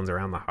the bones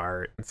around the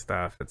heart and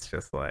stuff. It's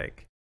just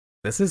like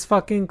this is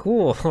fucking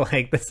cool.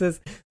 Like this is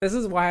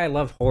why I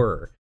love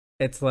horror.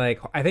 It's like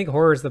I think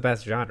horror is the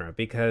best genre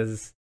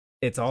because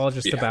it's all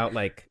just Yeah, about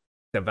like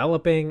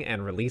developing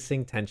and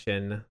releasing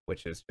tension,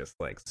 which is just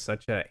like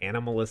such a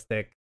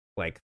animalistic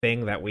like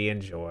thing that we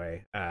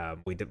enjoy.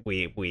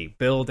 We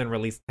build and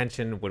release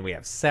tension when we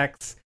have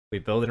sex. We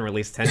build and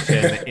release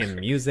tension in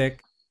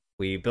music.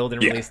 We build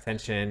and yeah, release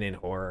tension in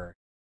horror,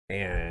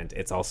 and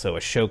it's also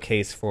a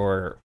showcase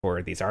for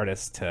these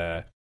artists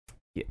to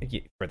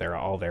for their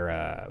all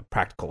their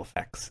practical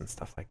effects and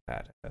stuff like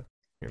that.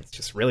 It's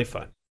just really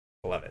fun.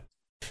 I love it.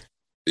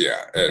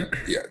 yeah, and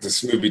yeah.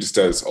 This movie just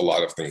does a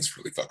lot of things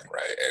really fucking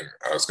right. And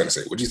I was gonna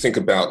say, what do you think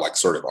about like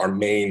sort of our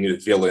main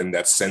villain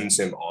that sends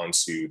him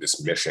onto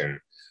this mission?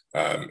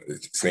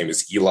 His name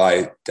is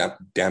Eli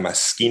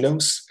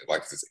Damaskinos,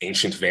 like this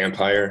ancient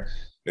vampire.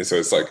 And so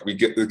it's like we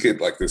get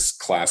like this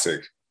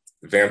classic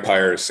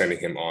vampire sending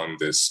him on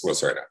this. Well,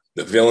 sorry, no,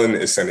 the villain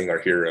is sending our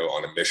hero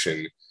on a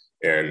mission,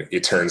 and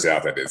it turns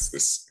out that it's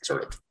this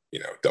sort of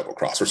double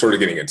cross. We're sort of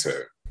getting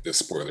into the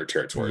spoiler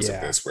territories of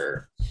Yeah. this,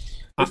 where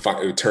Uh,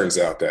 it turns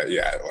out that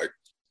yeah, like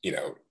you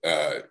know,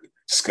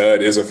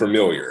 Scud is a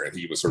familiar, and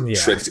he was sort of yeah.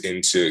 tricked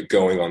into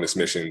going on this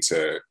mission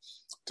to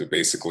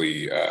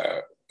basically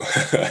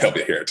help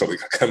you here. Totally,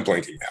 I'm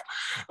blanking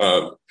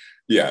now.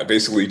 Yeah,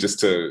 basically just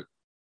to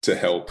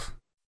help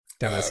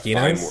find more.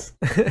 Damaskinos?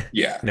 Yeah,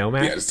 yeah,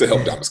 Nomak? just to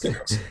help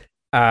Damaskinos.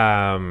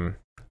 um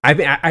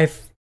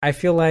I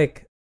feel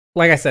like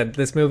I said,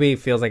 this movie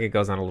feels like it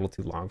goes on a little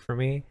too long for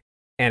me.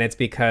 And it's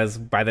because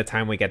by the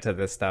time we get to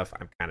this stuff,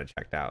 I'm kind of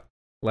checked out.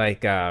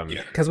 Like, Yeah,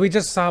 because we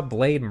just saw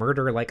Blade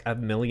murder like a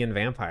million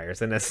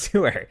vampires in a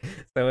sewer.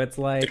 So it's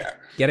like yeah,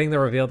 getting the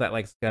reveal that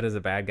like Scud is a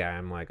bad guy.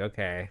 I'm like,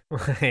 okay.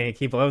 Like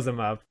he blows him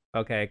up.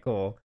 Okay,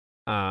 cool.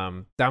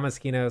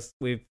 Damaskinos,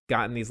 we've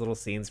gotten these little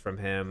scenes from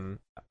him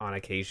on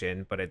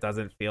occasion, but it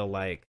doesn't feel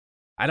like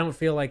I don't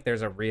feel like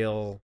there's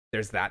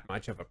that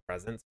much of a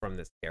presence from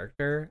this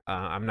character.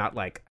 I'm not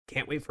like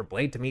can't wait for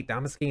Blade to meet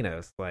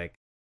Damaskinos. Like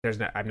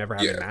I'm never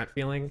having yeah, that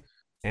feeling.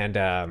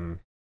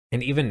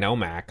 And even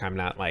Nomak, I'm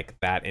not like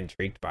that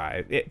intrigued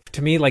by it.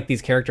 To me, like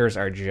these characters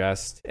are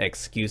just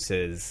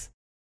excuses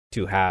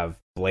to have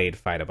Blade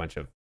fight a bunch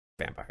of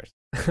vampires.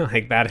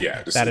 Like that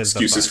yeah. Just that is the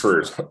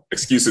fun.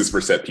 excuses for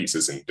set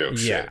pieces and dope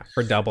shit. Yeah,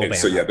 for double And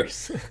so yeah,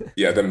 vampires.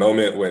 the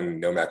moment when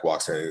Nomak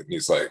walks in,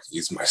 he's like,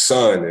 he's my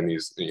son, and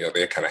he's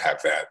they kind of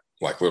have that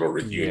like little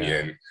Yeah.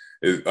 reunion.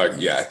 Like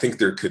yeah, I think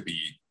there could be.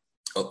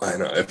 I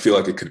know. I feel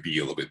like it could be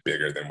a little bit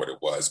bigger than what it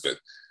was, but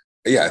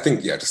yeah, I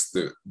think yeah, just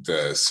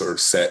the sort of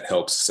set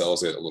helps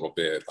sells it a little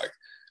bit. Like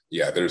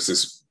yeah, there's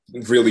this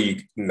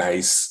really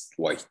nice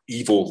like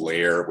evil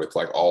lair with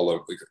like all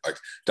of like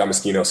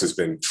Damaskinos has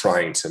been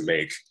trying to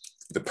make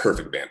the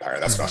perfect vampire.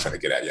 That's what I was trying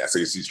Mhm. to get at. Yeah, so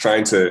he's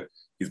trying to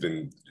he's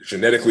been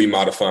genetically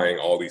modifying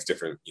all these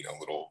different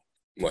little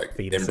like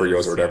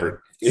embryos or Fetuses, yeah.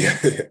 whatever yeah,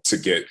 to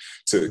get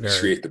to Very.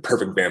 create the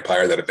perfect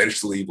vampire that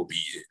eventually will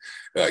be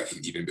like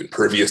even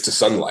impervious to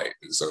sunlight.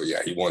 And so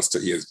yeah, he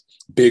has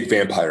big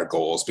vampire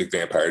goals, big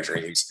vampire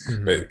dreams, but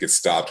Mhm. it gets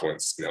stopped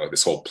once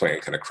this whole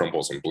plan kind of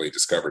crumbles when Blade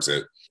discovers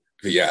it.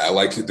 But yeah, I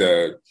like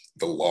the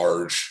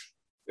large,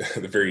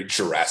 the very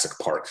Jurassic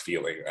Park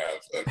feeling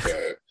of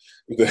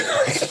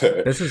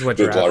This is what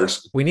the large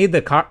We need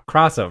the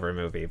crossover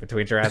movie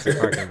between Jurassic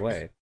Park and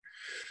Blade.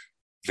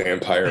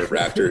 vampire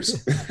raptors.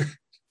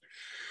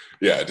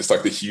 Yeah, just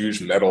like the huge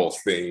metal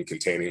thing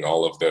containing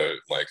all of the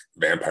like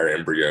vampire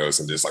embryos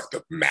and just like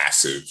the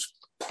massive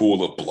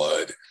pool of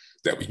blood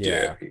that we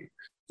Yeah. get. And,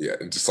 yeah,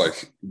 and just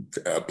like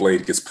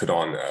Blade gets put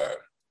on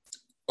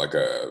like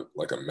a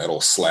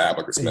metal slab,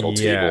 like this metal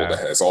table that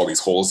Yeah. has all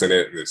these holes in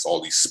it, and there's all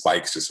these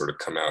spikes just sort of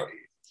come out and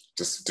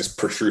just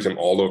protrude him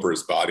all over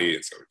his body.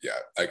 And so yeah,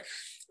 like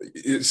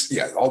it's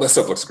yeah, all that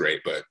stuff looks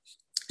great, but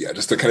yeah,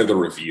 just the kind of the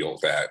reveal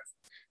that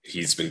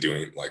he's been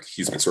doing, like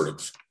he's been sort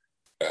of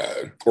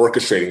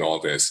orchestrating all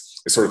this,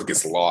 it sort of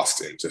gets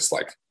lost in just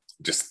like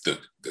just the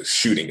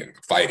shooting and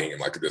fighting and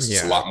like there's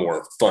just a Yeah. lot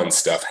more fun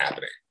stuff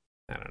happening.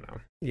 I don't know.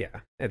 Yeah.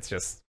 It's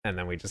just and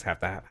then we just have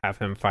to have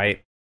him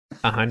fight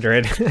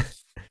 100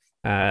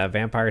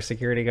 vampire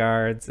security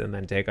guards and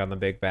then take on the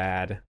big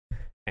bad.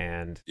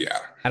 And Yeah,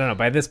 I don't know.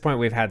 By this point,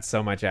 we've had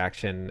so much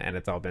action and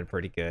it's all been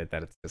pretty good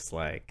that it's just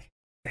like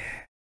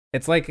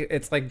it's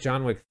like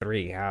John Wick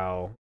 3,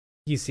 how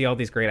you see all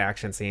these great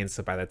action scenes,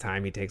 so by the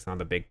time he takes on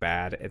the big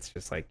bad, it's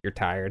just like you're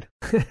tired.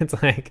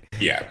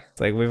 Yeah,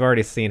 It's like we've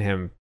already seen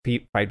him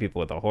fight people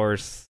with a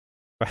horse.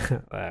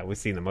 We've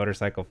seen the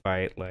motorcycle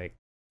fight. Like,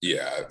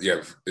 yeah.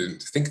 I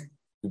think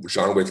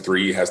John Wick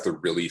 3 has the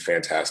really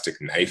fantastic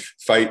knife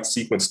fight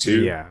sequence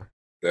too. yeah,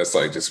 That's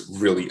like just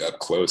really up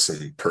close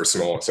and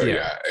personal. So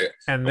yeah. yeah,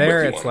 And I'm there,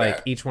 with you it's on like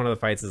that. each one of the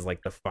fights is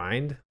like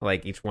defined.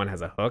 Like each one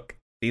has a hook.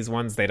 These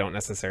ones, they don't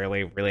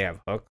necessarily really have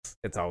hooks.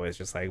 It's always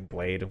just like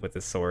Blade with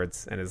his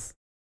swords and his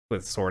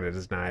with sword and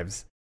his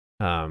knives.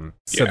 So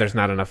Yeah, there's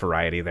not enough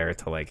variety there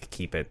to like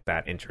keep it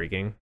that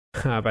intriguing.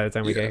 By the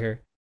time we yeah. get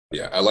here,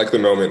 Yeah, I like the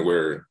moment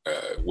where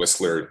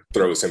Whistler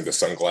throws him the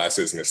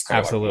sunglasses and it's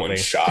kind of like one absolutely,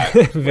 shot.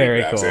 Like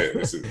very that's cool. it.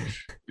 This is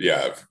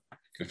yeah,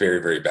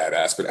 very very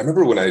badass. But I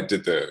remember when I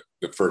did the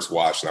first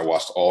watch and I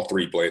watched all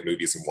three Blade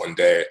movies in one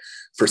day.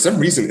 For some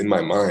reason in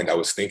my mind, I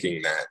was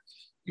thinking that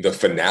the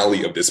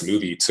finale of this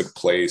movie took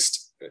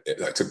place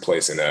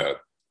in a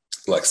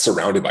like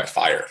surrounded by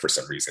fire for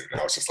some reason. And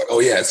I was just like, oh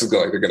yeah, this is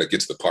going like they're gonna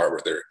get to the part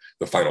where they're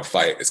the final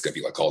fight. It's gonna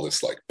be like all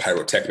this like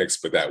pyrotechnics,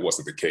 but that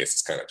wasn't the case.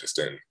 It's kind of just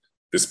in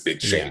this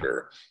big Yeah.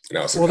 chamber. And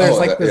I was Well, like, there's oh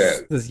like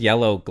yeah, this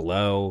yellow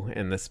glow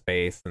in the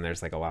space, and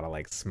there's like a lot of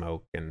like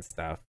smoke and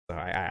stuff. So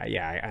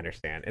yeah, I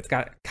understand. It's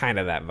got kind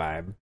of that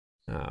vibe.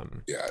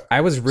 yeah.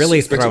 I was really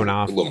Expected thrown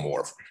off. a little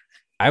more.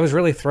 I was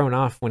really thrown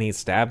off when he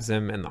stabs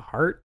him in the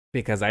heart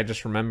because I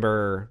just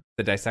remember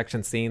the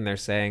dissection scene. They're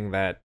saying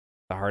that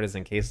the heart is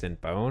encased in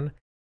bone,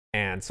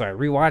 and so I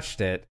rewatched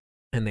it,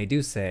 and they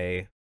do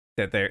say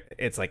that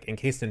it's like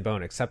encased in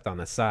bone except on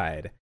the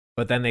side.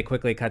 But then they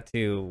quickly cut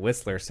to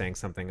Whistler saying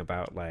something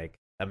about like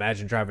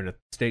imagine driving a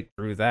stake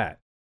through that.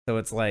 So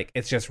it's like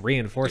it's just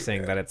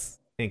reinforcing Yeah. that it's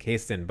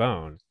encased in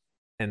bone.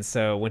 And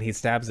so when he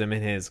stabs him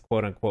in his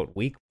quote unquote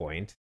weak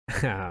point,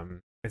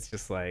 it's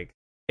just like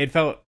it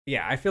felt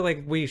yeah, I feel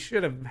like we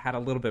should have had a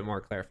little bit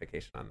more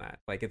clarification on that.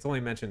 Like it's only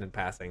mentioned in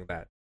passing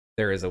that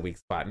there is a weak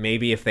spot.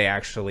 Maybe if they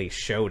actually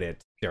showed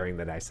it during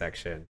the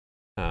dissection,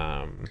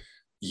 that would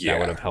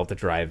Yeah. have helped to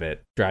drive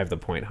the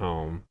point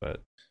home.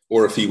 But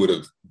Or if he would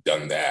have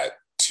done that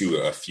to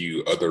a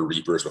few other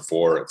Reapers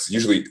before. It's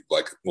usually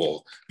like,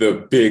 well,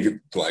 the big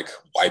like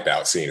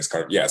wipeout scene is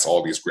kind of, yeah, it's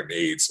all these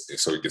grenades.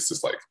 So it gets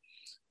this like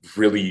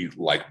really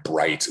like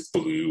bright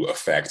blue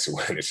effect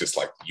when it's just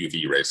like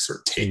UV rays sort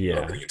of taking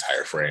over the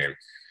entire frame.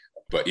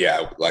 But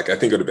yeah, like I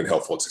think it would have been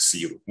helpful to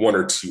see one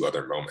or two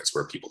other moments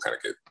where people kind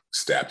of get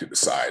stabbed through the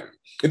side.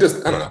 It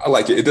does. I don't know. I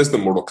like it. It does the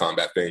Mortal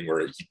Kombat thing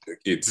where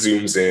it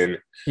zooms in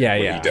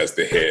when he does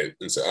the hit,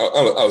 and so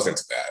I was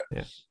into that.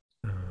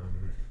 Yeah.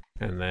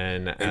 And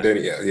then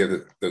Yeah,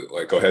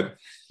 like go ahead.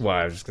 well,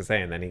 I was just gonna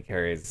say, and then he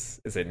carries.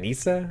 Is it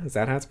Nisa? Is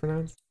that how it's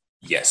pronounced?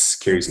 Yes,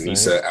 carries That's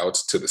Nisa out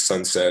to the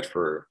sunset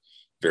for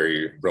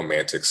very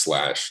romantic /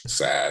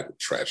 sad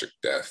tragic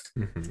death.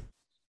 Mm-hmm.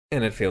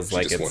 And it feels She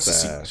like just wants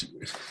to see.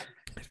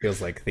 it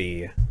feels like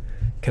the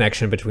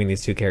connection between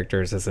these two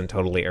characters isn't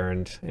totally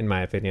earned, in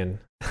my opinion.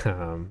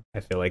 I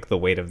feel like the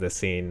weight of this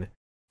scene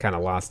kind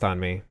of lost on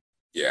me.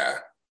 Yeah,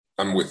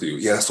 I'm with you.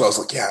 Yeah, that's why I was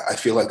like, yeah, I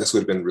feel like this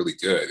would have been really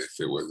good if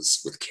it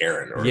was with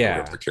Karen or Yeah.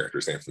 whatever the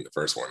character's name from the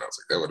first one. I was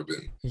like, that would have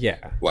been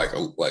Yeah. like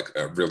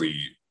a really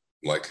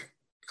like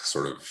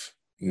sort of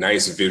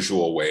nice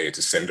visual way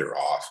to send her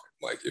off.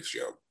 Like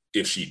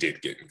if she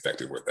did get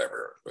infected with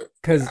whatever. But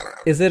Because I don't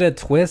know. is it a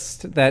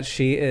twist that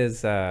she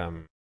is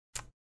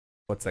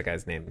what's that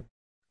guy's name?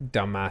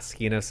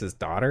 Damaskinos'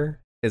 daughter?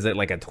 Is it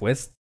like a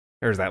twist?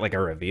 Or is that like a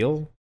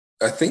reveal?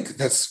 I think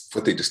that's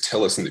what they just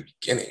tell us in the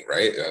beginning,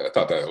 right? I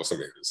thought that was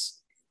something that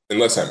was,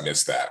 unless I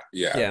missed that.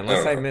 Yeah. Yeah, unless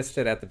don't I know. missed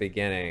it at the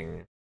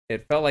beginning.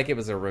 It felt like it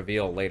was a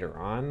reveal later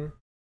on,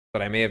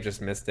 but I may have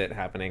just missed it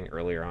happening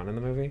earlier on in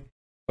the movie.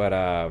 But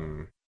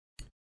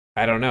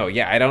I don't know.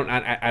 Yeah, I don't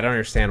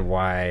understand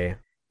why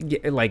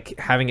like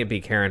having it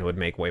be Karen would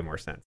make way more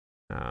sense.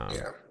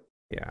 Yeah.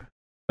 Yeah.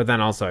 But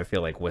then also I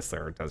feel like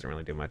Whistler doesn't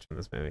really do much in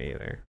this movie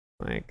either.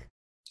 Like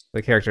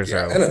the characters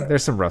Yeah, are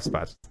there's some rough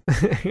spots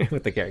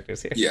with the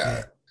characters here.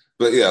 Yeah.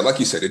 But yeah, like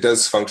you said, it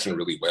does function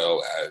really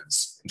well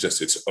as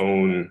just its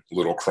own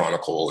little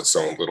chronicle, its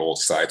own little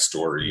side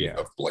story Yeah.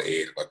 of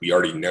Blade. Like we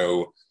already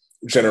know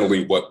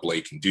generally what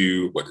Blade can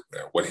do,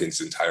 what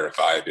his entire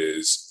vibe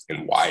is,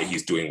 and why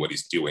he's doing what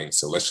he's doing.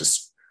 So let's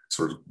just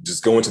sort of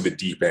just go into the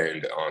deep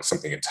end on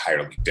something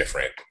entirely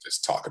different.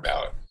 Just talk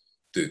about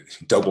the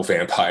double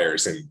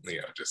vampires and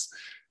just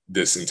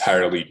this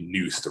entirely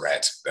new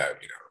threat that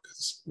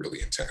is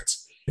really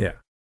intense. Yeah.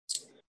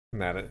 Is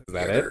that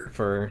Yeah, it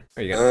for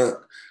are you gonna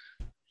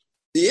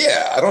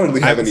Yeah, I don't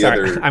really have I'm any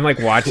sorry. other. I'm like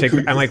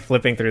watching. I'm like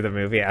flipping through the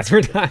movie as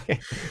we're talking.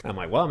 I'm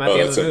like, well, I'm at the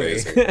end of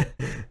That's the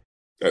movie.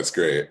 That's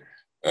great.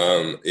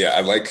 Yeah,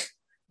 I like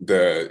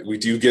we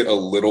do get a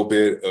little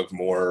bit of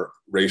more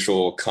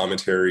racial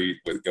commentary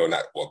with,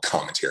 not well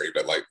commentary,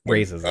 but like when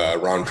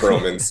Racism. Ron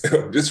Perlman's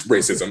just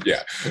racism,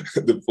 yeah.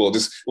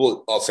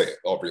 I'll say it,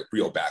 I'll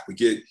reel back. We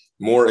get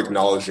more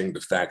acknowledging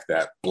the fact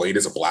that Blade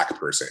is a black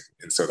person,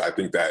 and so I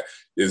think that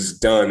is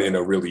done in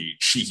a really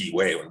cheeky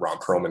way. When Ron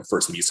Perlman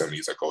first meets him,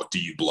 he's like, "Oh, do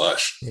you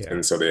blush?" Yeah.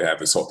 And so they have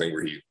this whole thing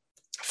where he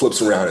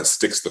flips around and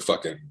sticks the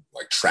fucking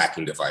like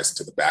tracking device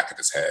into the back of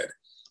his head,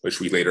 which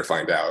we later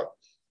find out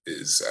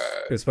is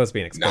it was supposed to be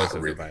an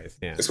explosive device.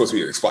 Yeah, it's supposed to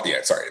be an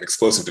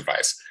explosive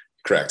device,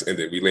 correct? And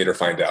then we later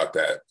find out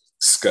that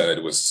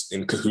Scud was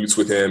in cahoots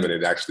with him, and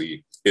it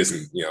actually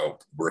isn't,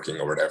 working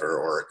or whatever,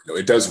 or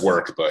it does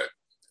work, but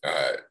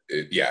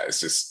it's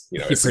just he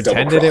it's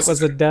pretended it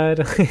was a dud.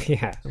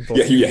 Yeah,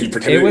 he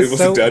pretended it was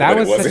a dud. That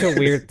was such a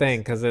weird thing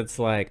because it's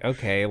like,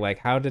 okay, like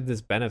how did this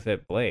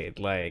benefit Blade?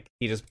 Like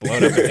he just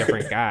blowed up a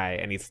different guy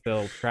and he's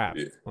still trapped.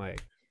 Yeah.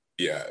 Like,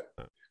 yeah.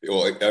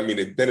 Well, I mean,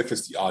 it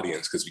benefits the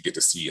audience because we get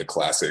to see a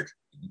classic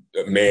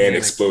man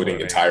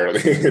exploding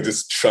entirely,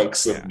 just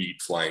chunks of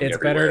meat flying it's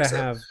everywhere. It's better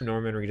to have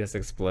Norman Reedus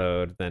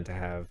explode than to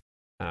have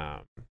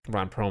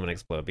Ron Perlman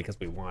explode because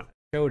we want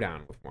a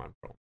showdown with Ron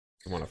Perlman.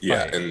 We want to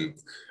fight. Yeah, and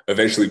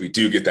eventually we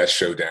do get that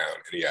showdown.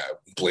 And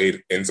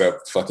Blade ends up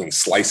fucking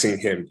slicing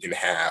him in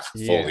half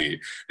fully.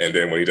 And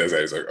then when he does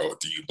that, he's like, "Oh,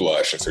 do you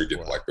blush?" And so you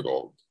get like the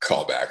little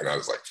callback. And I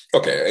was like,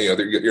 okay,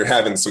 you're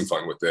having some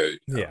fun with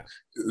it. Yeah.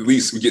 At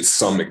least we get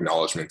some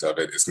acknowledgement of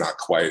it. It's not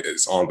quite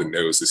as on the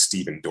nose as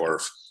Stephen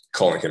Dorff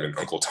calling him an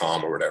Uncle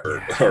Tom or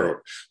whatever,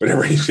 or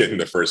whatever he did in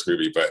the first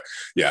movie. But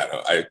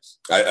I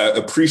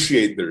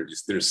appreciate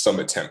there's some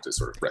attempt to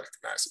sort of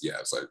recognize it. Yeah,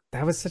 it's like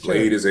that was such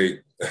Blade is a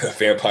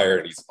vampire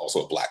and he's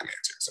also a black man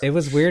too. So. It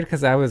was weird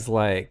because I was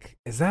like,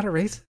 is that a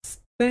racist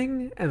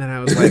thing? And then I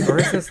was like, or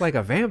is this like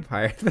a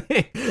vampire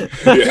thing?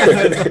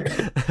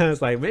 I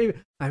was like, maybe,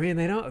 I mean,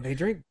 they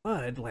drink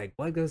blood, like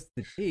blood goes to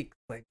the cheeks,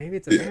 like maybe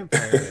it's a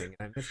vampire thing.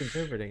 I'm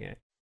misinterpreting it.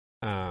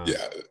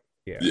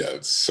 Yeah,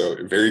 it's so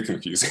very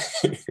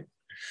confusing.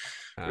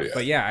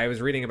 But yeah, I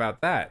was reading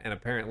about that, and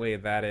apparently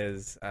that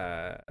is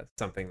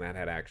something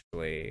that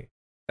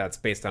that's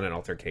based on an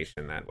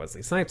altercation that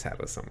Wesley Snipes had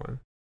with someone,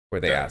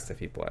 where they asked if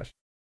he blushed.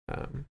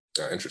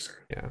 Interesting.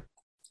 Yeah.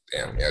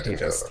 Damn, I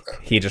didn't know about that.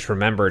 He just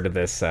remembered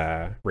this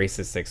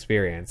racist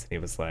experience, and he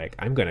was like,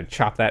 "I'm going to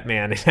chop that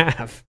man in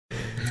half."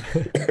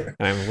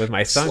 I'm with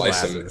my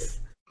sunglasses.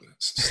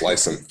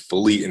 Slice him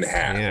fully in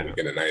half. Yeah. We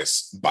get a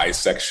nice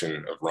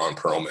bisection of Ron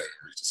Perlman.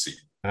 You just see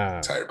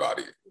entire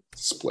body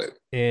split.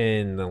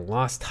 In The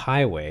Lost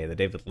Highway, the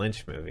David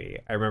Lynch movie,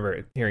 I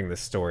remember hearing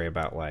this story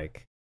about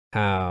like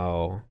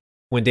how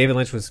when David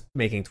Lynch was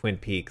making Twin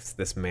Peaks,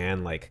 this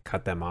man like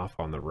cut them off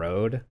on the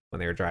road when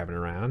they were driving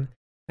around,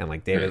 and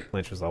like David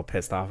Lynch was all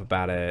pissed off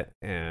about it,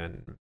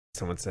 and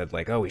someone said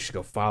like, "Oh, we should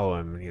go follow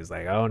him," and he was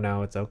like, "Oh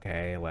no, it's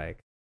okay." Like,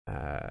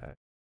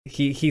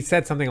 he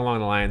said something along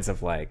the lines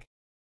of like,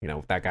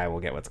 that guy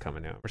will get what's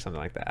coming to him or something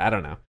like that. I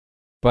don't know.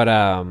 But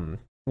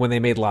when they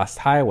made Lost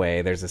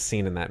Highway, there's a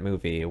scene in that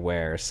movie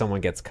where someone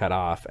gets cut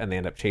off and they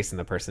end up chasing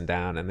the person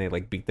down and they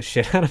like beat the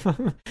shit out of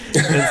them.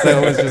 And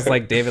so it was just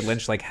like David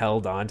Lynch like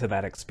held on to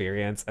that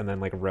experience and then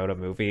like wrote a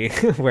movie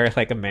where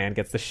like a man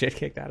gets the shit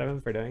kicked out of him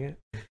for doing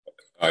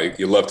it.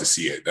 You love to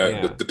see it.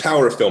 The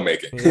power of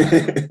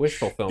filmmaking. Wish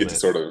fulfillment.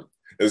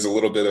 There's a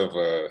little bit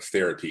of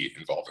therapy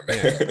involved in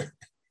that. Yeah.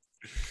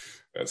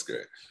 That's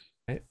great.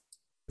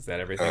 Is that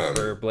everything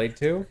for Blade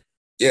 2?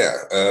 Yeah.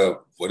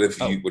 What did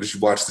you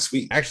watch this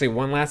week? Actually,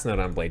 one last note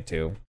on Blade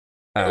 2,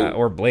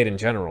 or Blade in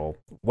general.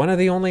 One of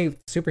the only movie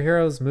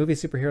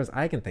superheroes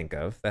I can think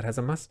of that has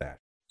a mustache.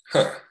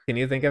 Huh. Can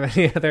you think of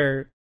any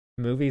other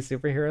movie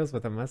superheroes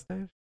with a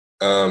mustache?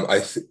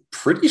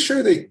 Pretty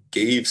sure they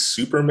gave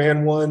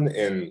Superman one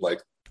in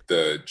like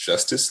the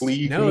Justice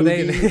League. No,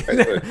 movie.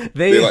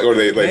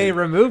 they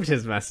removed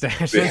his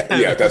mustache.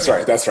 Yeah, that's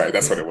right. That's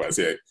what it was.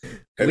 Yeah,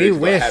 we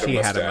wish he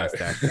had a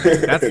mustache.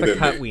 That's the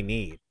cut we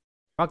need.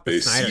 Fuck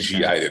the Snyder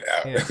CGI'd it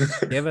out. Yeah.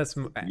 Give us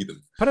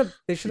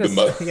they should have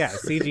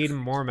CG'd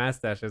more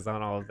mustaches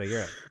on all of the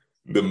heroes.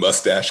 The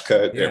mustache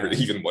cut.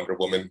 Even Wonder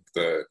Woman,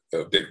 the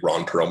big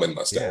Ron Perlman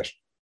mustache.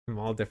 From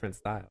all different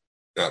styles.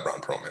 Not Ron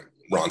Perlman.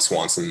 Ron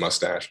Swanson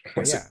mustache.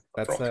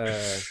 That's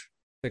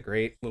a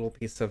great little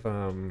piece of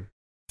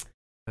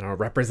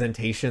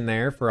representation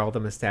there for all the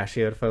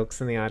mustachioed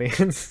folks in the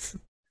audience.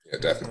 Yeah,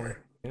 definitely.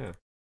 Yeah.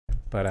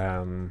 But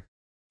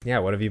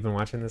what have you been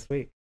watching this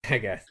week? I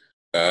guess.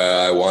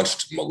 I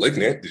watched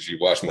Malignant. Did you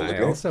watch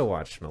Malignant? I also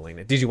watched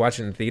Malignant. Did you watch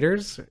it in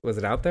theaters? Was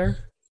it out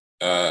there?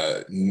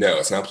 No,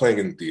 it's not playing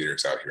in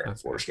theaters out here,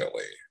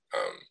 unfortunately.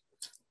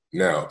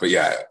 No, but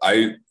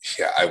I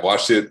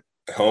watched it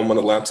at home on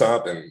the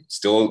laptop and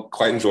still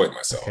quite enjoyed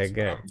myself. Okay,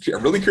 good.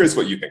 I'm really curious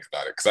what you think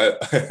about it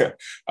because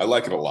I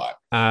like it a lot.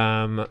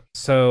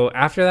 So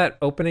after that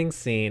opening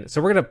scene,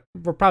 so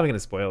we're probably gonna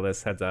spoil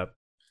this. Heads up.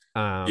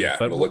 But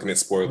we're looking at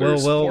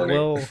spoilers.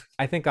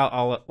 I think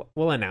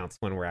we'll announce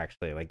when we're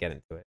actually like get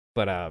into it.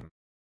 But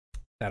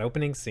that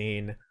opening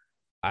scene,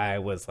 I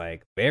was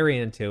like very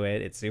into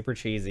it. It's super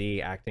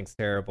cheesy, acting's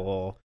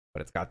terrible,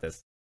 but it's got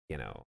this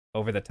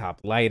over the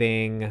top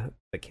lighting.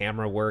 The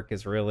camera work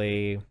is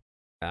really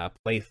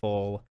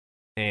playful,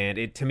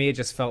 and to me it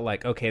just felt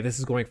like, okay, this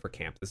is going for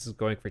camp. This is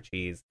going for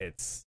cheese.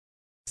 It's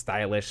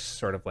stylish,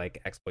 sort of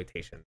like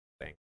exploitation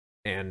thing.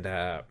 And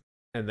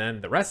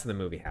then the rest of the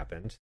movie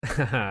happened.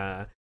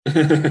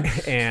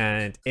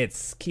 And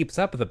it keeps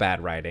up the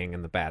bad writing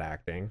and the bad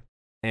acting,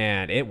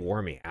 and it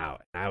wore me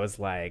out. I was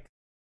like,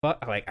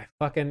 fuck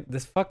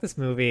this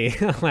movie.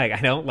 Like, I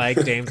don't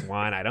like James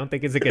Wan. I don't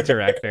think he's a good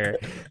director.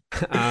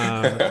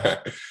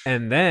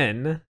 And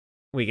then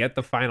we get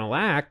the final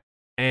act,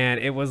 and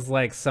it was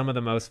like some of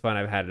the most fun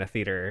I've had in a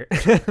theater.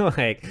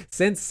 Like,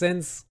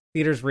 since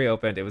theaters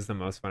reopened, it was the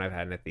most fun I've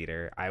had in a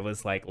theater. I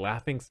was like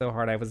laughing so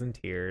hard I was in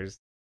tears.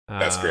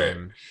 That's great.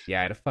 Yeah,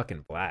 I had a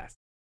fucking blast.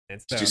 And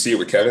so, did you see it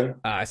with Kevin?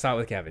 I saw it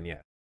with Kevin, yeah.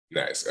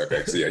 Nice.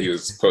 Okay. So yeah, he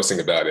was posting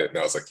about it, and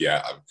I was like,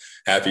 yeah, I'm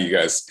happy you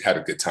guys had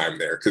a good time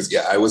there. Because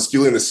yeah, I was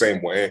feeling the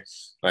same way.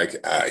 Like,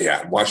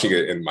 yeah, I'm watching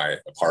it in my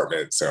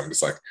apartment, so I'm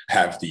just like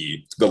have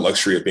the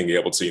luxury of being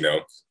able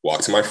to,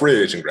 walk to my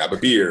fridge and grab a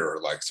beer, or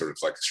like sort of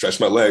like stretch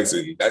my legs,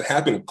 and that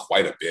happened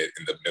quite a bit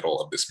in the middle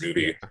of this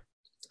movie.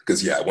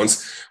 Because yeah,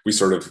 once we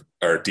sort of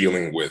are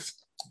dealing with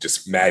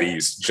just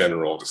Maddie's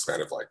general, just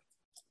kind of like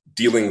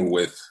dealing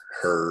with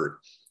her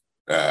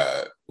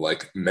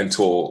like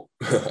mental,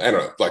 I don't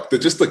know, like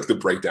the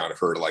breakdown of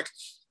her, like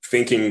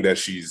thinking that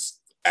she's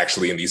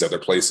actually in these other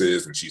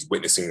places and she's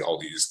witnessing all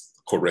these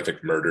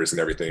horrific murders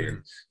and everything.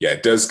 And yeah,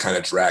 it does kind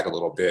of drag a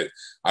little bit.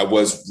 I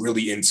was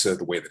really into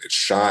the way that it's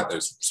shot.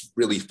 There's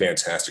really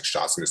fantastic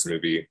shots in this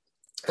movie,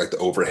 like the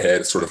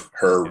overhead, sort of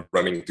her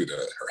running through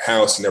her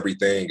house and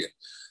everything. And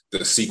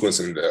the sequence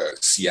in the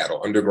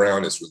Seattle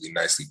Underground is really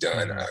nicely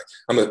done.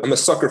 I'm a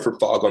sucker for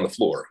fog on the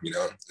floor.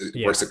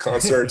 It works at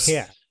concerts.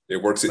 Yeah.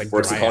 It works. It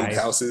works at haunted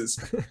houses.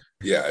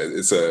 Yeah,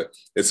 it's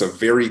a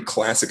very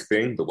classic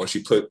thing. But once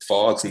you put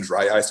fog and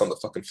dry ice on the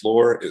fucking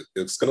floor,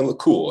 it's gonna look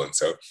cool. And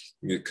so,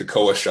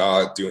 Kakoa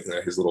Shaw doing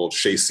his little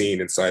chase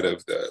scene inside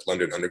of the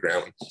London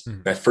Underground.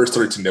 And I first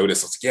started to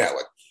notice, I was like, yeah,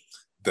 like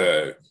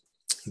the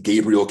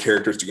Gabriel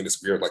characters doing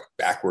this weird like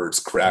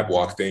backwards crab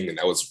walk thing, and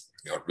that was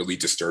really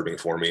disturbing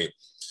for me.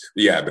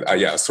 Yeah, but I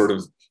was sort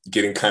of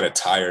getting kind of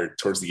tired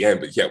towards the end,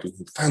 but yeah, we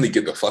finally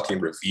get the fucking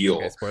reveal.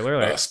 Okay, spoiler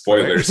alert.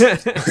 Spoilers.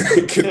 Get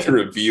the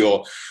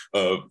reveal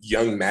of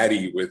young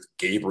Maddie with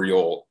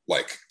Gabriel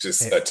like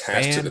just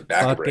attached to the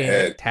back of her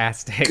head.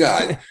 Fantastic.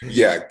 God,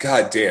 yeah,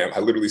 god damn. I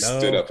literally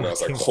stood up and I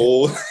was like,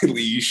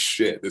 holy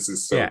shit, this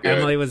is so good.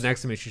 Emily was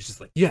next to me. She's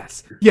just like,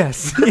 yes. Yeah,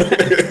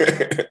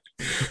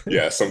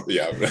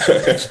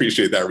 I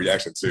appreciate that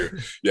reaction too.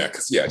 Yeah,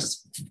 because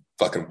just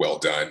fucking well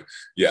done.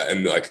 Yeah,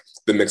 and like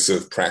the mix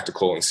of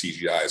practical and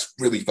CGI is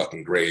really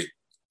fucking great.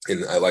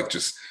 And I like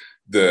just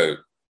the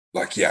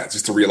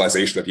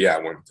realization of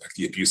when like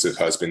the abusive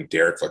husband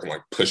Derek fucking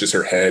like pushes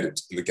her head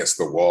against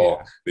the wall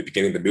at the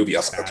beginning of the movie. I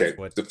was like, okay,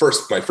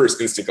 my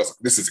first instinct I was like,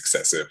 this is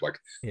excessive. Like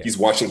he's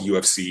watching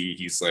UFC,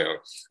 he's like a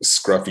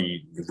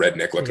scruffy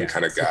redneck looking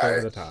kind of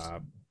guy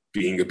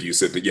being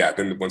abusive. But yeah,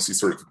 then once you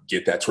sort of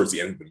get that towards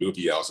the end of the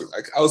movie, I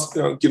was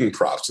giving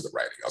props to the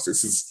writing. I was like,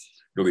 this is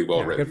really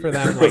well written. Good for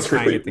them, like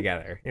tying it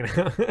together,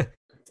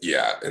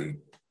 Yeah, and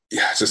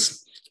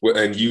just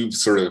and you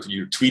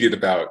tweeted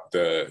about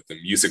the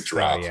music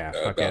drop.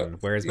 Fucking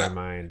where's my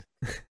mind?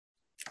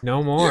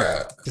 No more.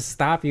 Yeah. Just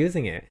stop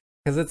using it,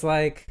 because it's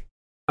like,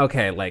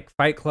 okay, like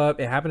Fight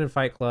Club. It happened in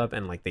Fight Club,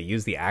 and like they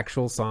use the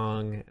actual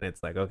song, and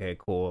it's like, okay,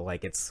 cool.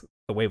 Like it's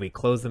the way we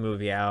close the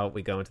movie out.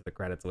 We go into the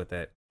credits with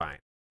it. Fine,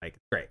 like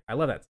great. I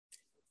love that.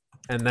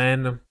 And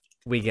then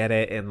we get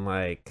it in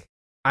like,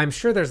 I'm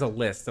sure there's a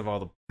list of all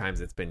the times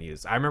it's been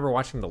used. I remember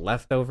watching The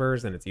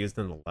Leftovers, and it's used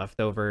in The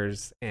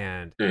Leftovers,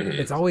 and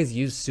it's always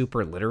used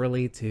super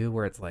literally too,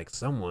 where it's like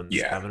someone's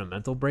having a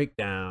mental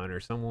breakdown, or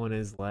someone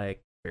is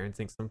like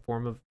experiencing some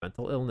form of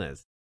mental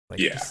illness. Like,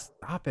 just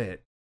stop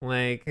it.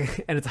 Like,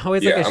 and it's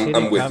always like a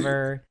shitty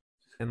cover,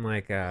 and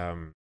like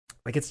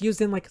it's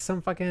used in like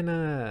some fucking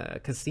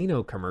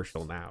casino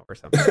commercial now or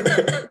something.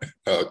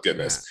 Oh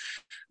goodness,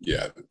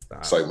 yeah.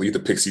 It's like leave the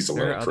Pixies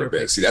alone for a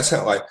bit. See, that's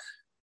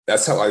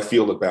how I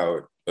feel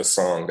about a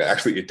song that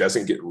actually it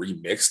doesn't get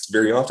remixed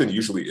very often.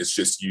 Usually it's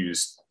just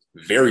used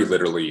very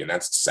literally, and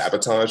that's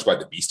Sabotage by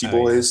the Beastie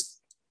Boys.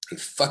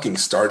 And fucking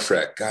Star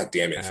Trek, god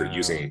damn it for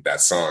using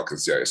that song,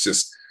 because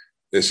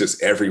it's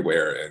just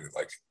everywhere.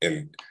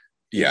 And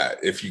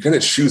if you're gonna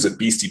choose a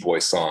Beastie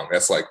Boys song,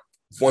 that's like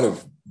one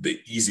of the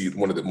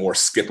more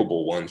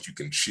skippable ones you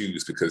can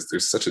choose, because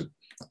there's such a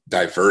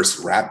diverse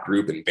rap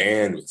group and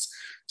band with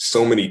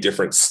so many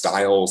different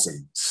styles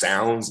and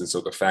sounds. And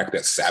so the fact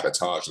that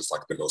Sabotage is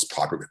like the most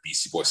popular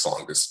Beastie Boys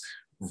song just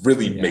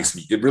really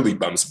it really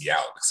bums me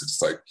out, because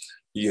it's like,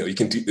 you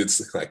can do,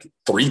 it's like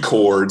 3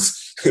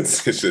 chords.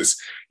 It's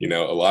just, a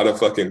lot of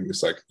fucking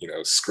just like,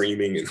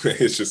 screaming, and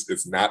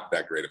it's not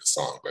that great of a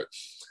song. But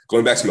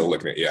going back to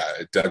Malignant,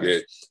 I dug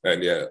it.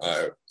 And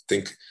I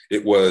think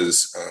it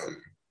was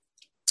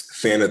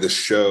fan of the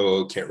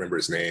show, can't remember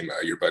his name,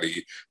 your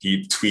buddy,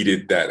 he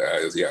tweeted that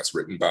it's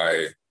written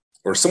by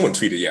or someone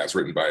tweeted, yeah, it's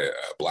written by a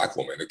black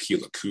woman,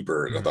 Akilah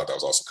Cooper, and I thought that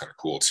was also kind of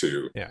cool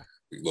too. Yeah.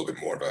 A little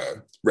bit more of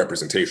a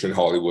representation in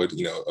Hollywood.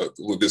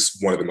 This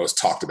one of the most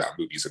talked about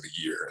movies of the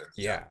year. And,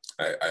 Yeah.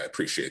 I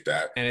appreciate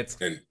that. And it's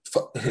and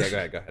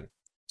yeah, go ahead.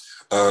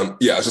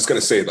 Yeah, I was just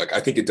gonna say, like, I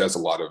think it does a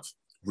lot of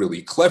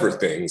really clever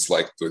things,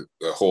 like the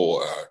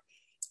whole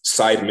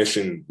side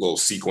mission little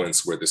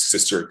sequence where the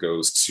sister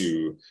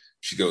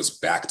she goes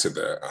back to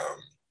the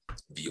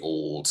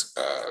old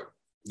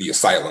the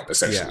asylum,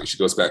 essentially. Yeah. She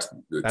goes back to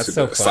That's the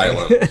so funny.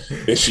 asylum,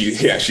 and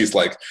she's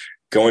like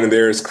going in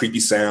there, it's creepy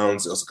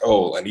sounds. I was like,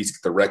 oh, I need to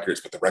get the records,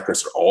 but the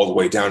records are all the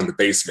way down in the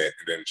basement.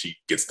 And then she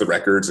gets the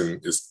records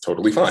and is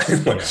totally fine.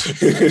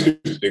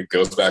 It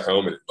goes back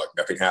home and like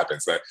nothing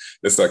happens.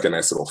 That's like a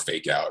nice little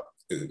fake out,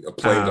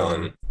 playing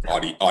on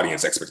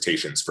audience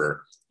expectations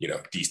for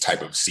these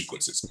type of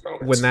sequences and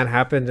moments. When that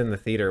happened in the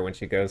theater, when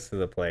she goes to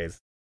the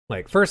plays,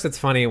 like, first it's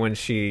funny when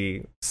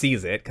she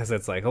sees it because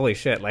it's like, holy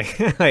shit,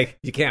 like like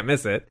you can't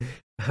miss it.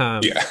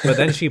 Yeah. But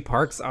then she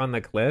parks on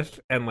the cliff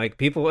and like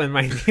people in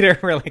my theater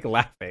were like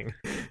laughing.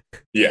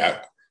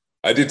 Yeah,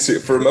 I did too.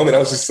 For a moment, I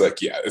was just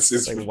like, yeah, this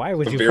is like, why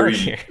would you very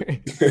park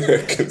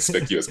here?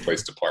 conspicuous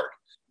place to park.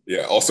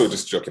 Yeah. Also,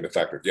 just joking the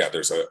fact that, yeah,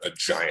 there's a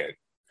giant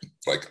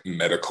like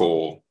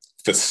medical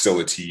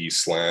facility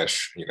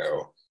slash,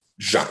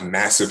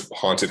 massive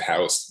haunted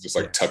house just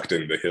like tucked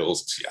in the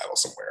hills of Seattle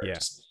somewhere. Yeah.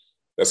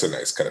 That's a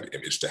nice kind of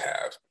image to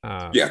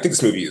have. Yeah, I think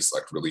this movie is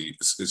like really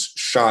is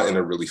shot in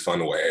a really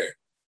fun way.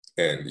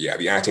 And yeah,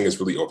 the acting is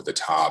really over the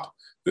top.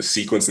 The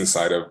sequence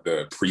inside of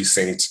the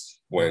precinct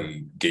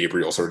when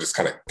Gabriel sort of just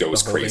kind of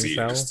goes crazy.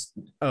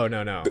 Oh,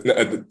 no.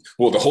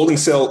 Well, the holding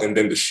cell and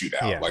then the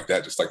shootout, Yeah. like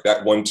that, just like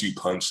that 1-2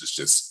 punch is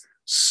just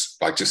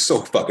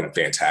so fucking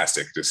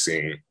fantastic. Just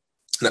seeing.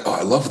 Oh,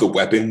 I love the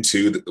weapon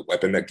too. The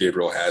weapon that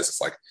Gabriel has,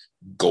 it's like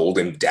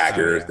golden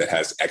dagger that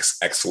has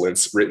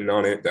excellence written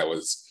on it. That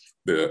was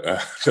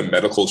the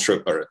medical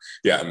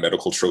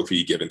medical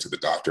trophy given to the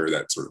doctor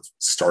that sort of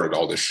started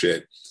all this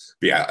shit.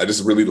 But yeah, I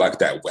just really like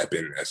that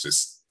weapon as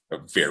just a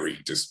very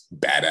just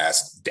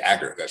badass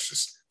dagger that's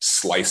just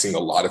slicing a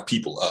lot of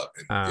people up.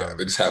 And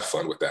they just have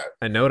fun with that.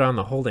 A note on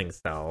the holding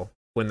cell.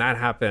 When that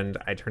happened,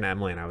 I turned to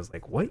Emily and I was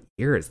like, what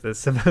year is this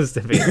supposed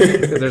to be?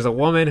 Because there's a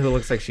woman who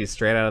looks like she's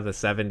straight out of the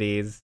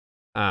 70s.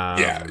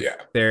 Yeah.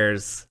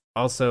 There's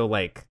also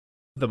like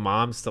the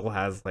mom still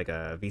has like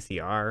a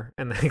VCR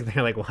and like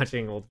they're like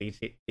watching old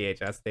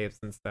VHS tapes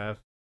and stuff.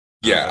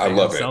 Yeah, I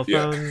love it. Cell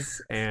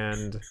phones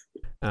and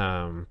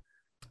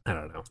I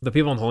don't know. The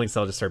people in the holding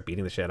cell just start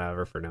beating the shit out of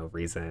her for no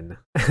reason.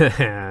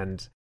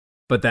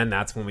 But then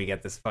that's when we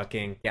get this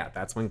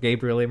that's when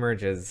Gabriel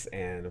emerges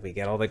and we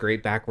get all the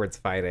great backwards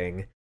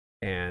fighting.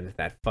 And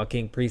that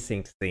fucking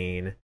precinct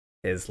scene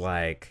is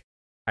like,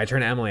 I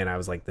turned to Emily and I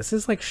was like, this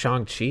is like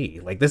Shang-Chi.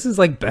 Like, this is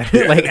like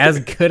better, like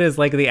as good as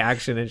like the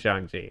action in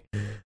Shang-Chi.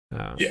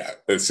 Yeah,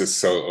 it's just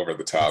so over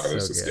the top. And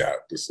it's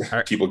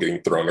just people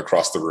getting thrown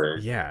across the room.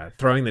 Yeah,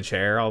 throwing the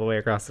chair all the way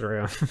across the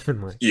room.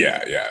 Like,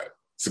 yeah.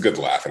 It's a good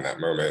laugh in that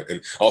moment.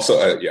 And also,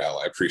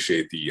 I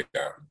appreciate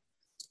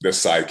the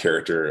side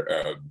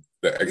character,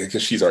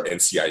 because she's our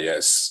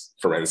NCIS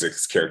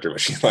forensics character, but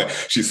she's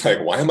like,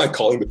 why am I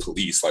calling the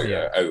police? Like,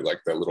 I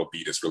like that little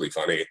beat is really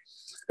funny.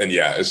 And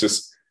it's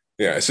just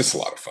a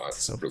lot of fun.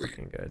 It's so really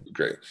good.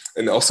 Great.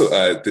 And also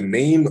the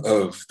name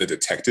of the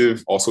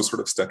detective also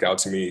sort of stuck out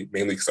to me,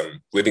 mainly because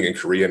I'm living in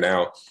Korea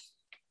now.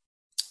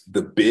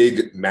 The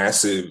big,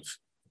 massive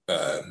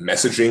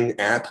messaging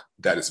app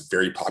that is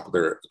very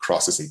popular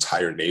across this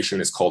entire nation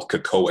is called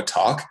Kakao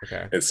Talk.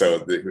 Okay. And so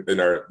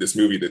this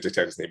movie, the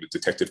detective's name is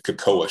Detective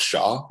Kakao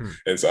Shaw.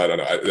 And so I don't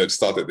know, I just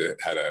thought that it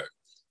had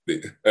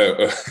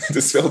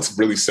this felt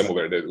really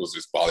similar, and it was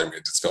just bothering me.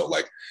 It just felt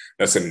like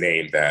that's a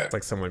name that it's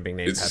like someone being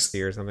named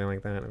Pepsi or something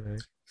like that.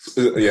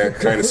 Okay. Yeah,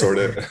 kind of, sort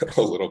of,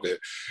 a little bit.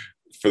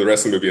 For the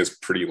rest of the movie, it's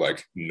pretty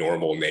like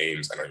normal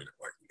names. I don't even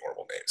like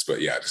normal names,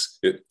 but yeah,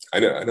 I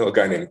know a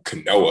guy named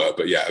Kanoa,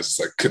 but yeah, it's just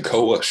like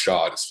Kakao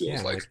Shaw. Just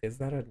feels like is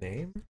that a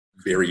name?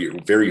 Very,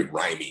 very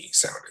rhymey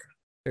sounding.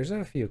 There's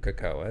a few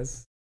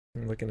Kakoas.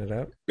 I'm looking it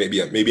up.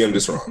 Maybe I'm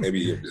just wrong.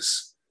 Maybe I'm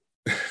just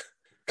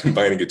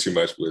combining it too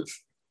much with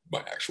my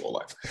actual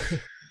life.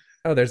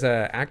 Oh, there's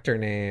a actor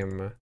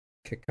named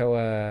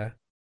Kikoa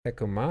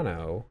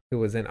Hekumano who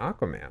was in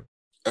Aquaman,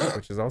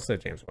 which is also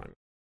James Wan.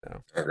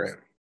 So. Oh, great.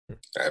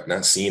 I have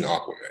not seen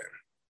Aquaman.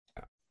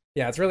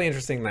 Yeah, it's really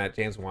interesting that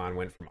James Wan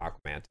went from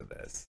Aquaman to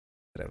this.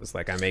 That it was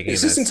like, I'm making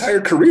his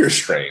entire career is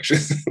strange.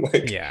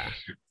 Like,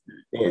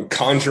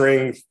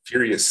 Conjuring,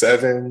 Furious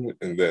 7,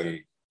 and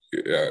then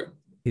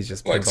he's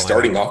just like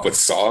starting off with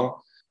Saw.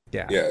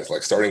 Yeah, it's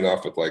like starting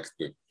off with like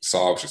the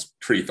Saw, which is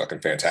pretty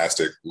fucking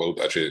fantastic, low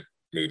budget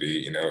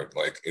movie,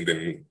 like, and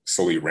then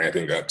slowly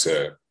ramping up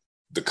to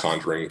the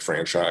Conjuring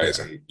franchise,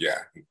 and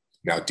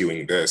now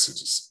doing this.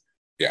 It's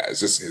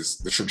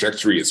just the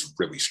trajectory is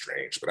really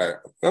strange,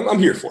 but I'm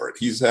here for it.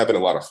 He's having a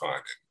lot of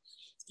fun.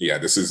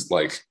 And this is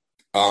like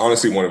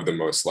honestly one of the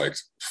most like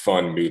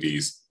fun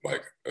movies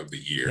like of the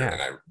year,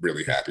 and I'm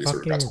really happy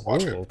sort of got to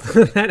watch it.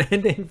 That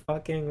ending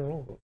fucking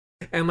ruled.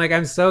 And like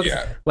I'm so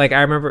Yeah. like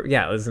I remember,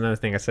 yeah, it was another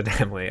thing I said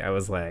to Emily. I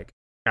was like,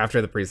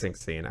 after the precinct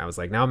scene, I was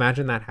like, now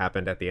imagine that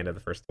happened at the end of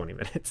the first 20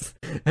 minutes,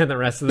 and the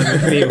rest of the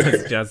movie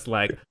was just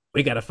like,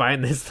 we gotta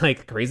find this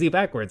like crazy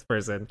backwards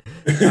person.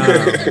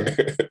 Um,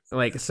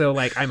 like so,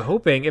 like I'm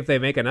hoping if they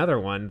make another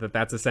one that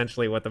that's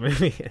essentially what the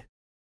movie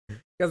is,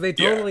 because they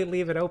Yeah. totally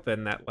leave it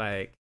open that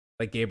like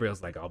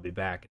Gabriel's like, I'll be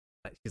back.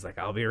 She's like,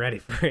 I'll be ready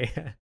for you.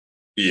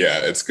 Yeah,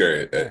 it's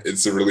great. Yeah,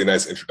 It's a really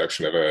nice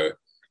introduction of a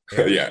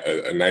yeah. yeah,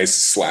 a nice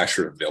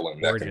slasher villain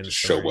that can Origin just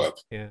show story. up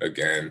Yeah.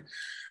 again.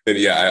 And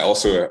yeah, I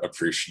also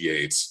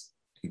appreciate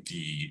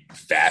the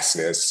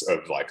vastness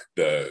of like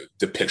the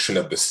depiction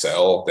of the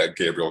cell that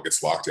Gabriel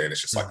gets locked in. It's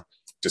just like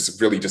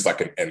just really just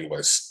like an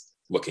endless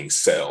looking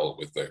cell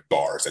with the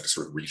bars that just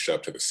sort of reach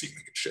up to the ceiling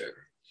and shit.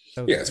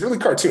 So Yeah, it's good. really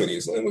cartoony.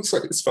 It looks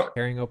like it's fun.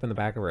 Tearing open the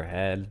back of her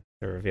head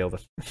to reveal the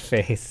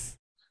face.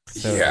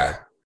 So Yeah, good.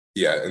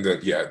 yeah, and then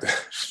yeah,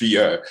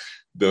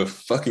 the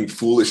fucking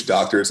foolish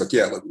doctor is like,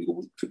 yeah, like,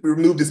 we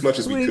removed as much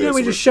as we could, We so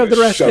just we're shoved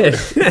gonna the rest shove in.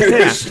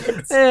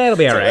 it. Yeah. It'll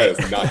be all So right. that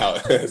is not how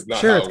that's not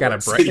Sure, how it's it got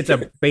works. it's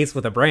a base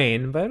with a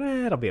brain, but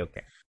it'll be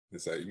okay.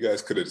 It's like, you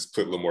guys could have just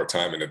put a little more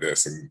time into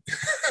this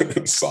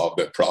and solved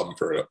that problem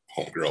for a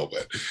homegirl,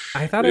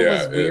 I thought it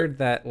yeah, was weird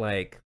that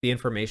like the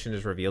information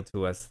is revealed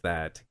to us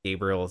that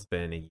Gabriel's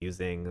been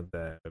using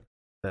the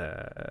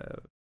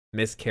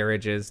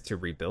miscarriages to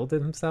rebuild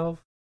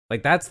himself.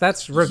 Like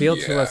that's revealed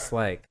to yeah, us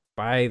like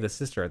by the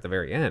sister at the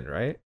very end,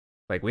 right?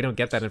 Like we don't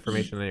get that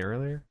information any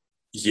earlier.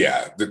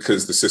 yeah,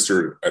 because the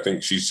sister, I think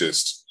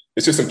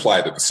it's just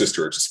implied that the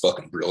sister is just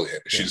fucking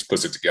brilliant. She Yeah, just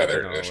puts it puts it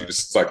together, all and she away.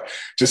 just like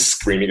just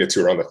screaming it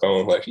to her on the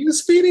phone, like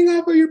he's feeding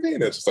off of your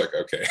pain. It's just like,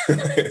 okay,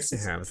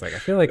 Yeah, I was like, I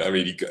feel like I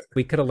mean, you could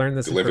we could have learned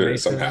this deliver it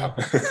somehow.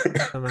 information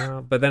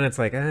somehow, but then it's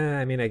like,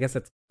 I mean, I guess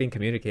it's being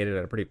communicated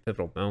at a pretty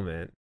pivotal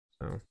moment.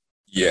 So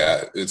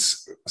Yeah,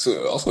 it's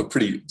so also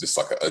pretty just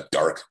like a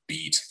dark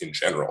beat in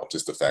general.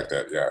 Just the fact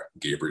that yeah,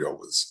 Gabriel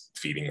was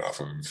feeding off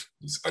of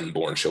these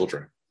unborn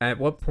children. at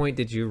what point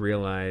did you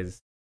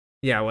realize?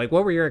 Yeah, like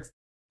what were your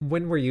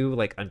when were you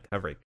like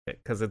uncovering it?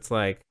 Because it's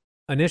like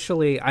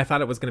initially I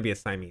thought it was going to be a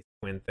Siamese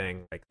twin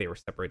thing, like they were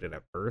separated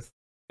at birth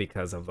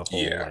because of the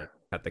whole Yeah, like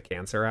cut the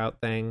cancer out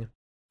thing.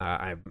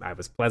 I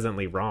was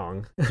pleasantly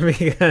wrong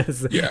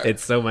because yeah,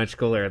 it's so much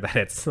cooler that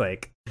it's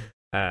like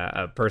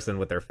a person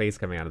with their face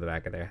coming out of the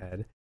back of their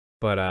head.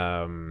 But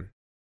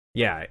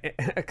yeah,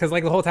 because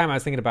like the whole time I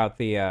was thinking about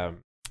the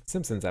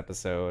Simpsons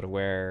episode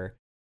where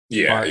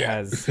yeah, Bart yeah.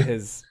 has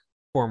his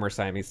former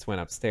Siamese twin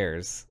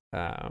upstairs,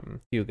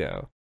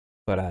 Hugo.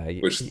 But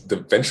Which the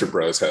Venture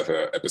Bros have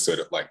an episode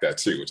like that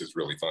too, which is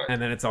really fun.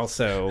 and then it's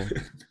also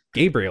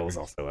Gabriel is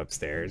also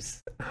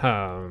upstairs.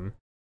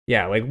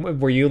 Yeah, like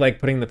were you like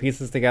putting the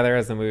pieces together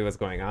as the movie was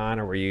going on,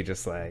 or were you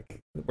just like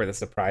were the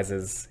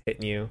surprises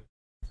hitting you?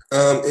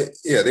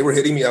 Yeah, they were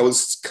hitting me. I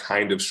was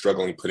kind of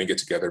struggling putting it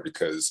together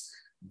because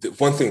the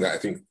one thing that I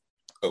think,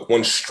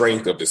 one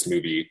strength of this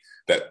movie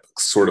that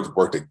sort of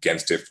worked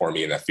against it for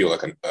me, and I feel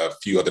like a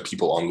few other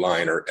people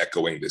online are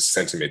echoing this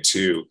sentiment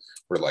too,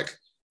 where like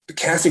the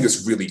casting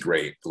is really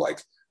great.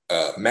 Like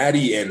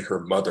Maddie and her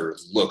mother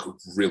look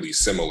really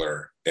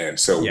similar, and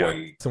so Yeah.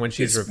 So when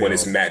she's when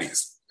it's revealed,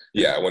 Maddie's,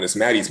 yeah, when it's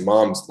Maddie's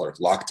mom's like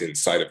locked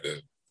inside of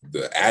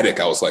the attic,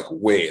 I was like,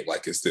 wait,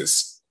 like is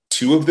this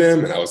two of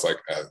them? And I was like,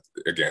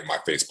 again, my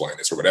face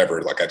blindness or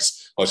whatever. Like I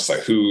was just like,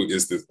 who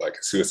is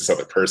this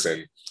other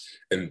person?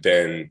 And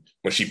then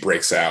when she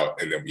breaks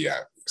out, and then yeah,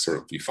 sort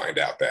of we find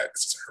out that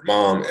this is her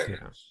mom, and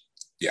yeah,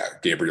 yeah,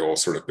 Gabriel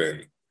sort of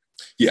been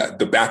yeah,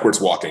 the backwards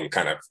walking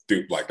kind of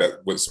like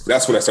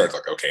that's when I started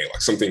like, okay,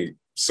 like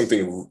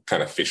something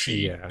kind of fishy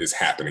yeah, is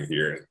happening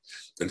here.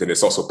 And then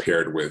it's also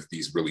paired with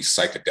these really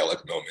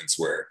psychedelic moments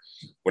where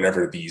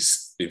whenever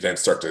these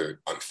events start to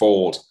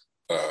unfold,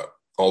 uh,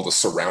 all the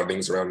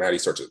surroundings around Maddie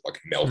start to like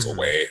melt mm-hmm.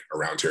 away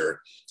around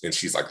her, and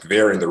she's like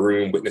there in the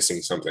room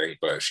witnessing something,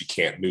 but she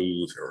can't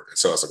move.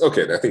 So I was like,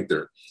 okay, I think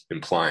they're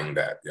implying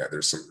that yeah,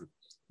 there's some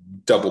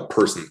double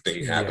person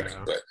thing happening,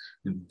 Yeah.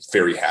 but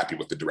very happy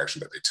with the direction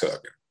that they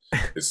took.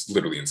 It's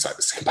literally inside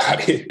the same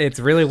body. It's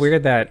really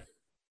weird that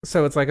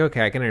so it's like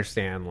okay, I can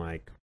understand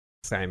like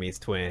Siamese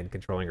twin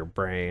controlling her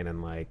brain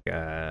and like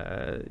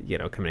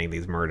committing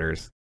these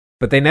murders.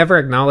 But they never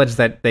acknowledge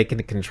that they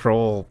can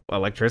control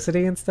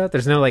electricity and stuff.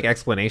 There's no like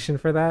explanation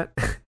for that.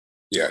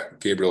 Yeah,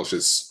 Gabriel's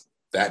just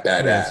that Yeah,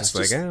 it's badass. just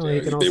like, oh, well,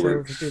 you can They also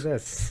were do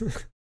this.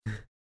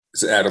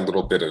 to add a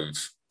little bit of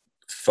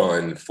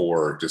fun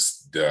for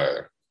just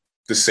the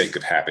sake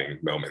of having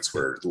moments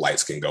where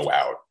lights can go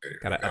out.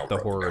 Gotta up the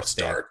horror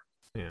state. Dark.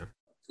 Yeah.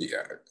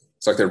 Yeah,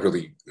 it's like that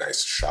really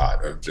nice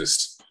shot of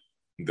just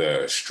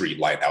the street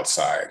light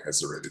outside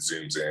as it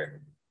zooms in,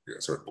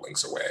 sort of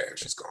blinks away, and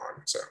she's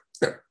gone. So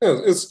yeah,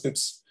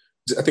 it's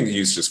I think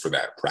used just for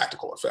that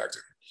practical effect.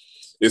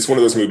 It's one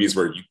of those movies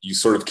where you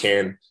sort of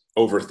can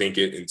overthink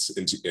it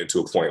into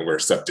a point where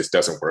stuff just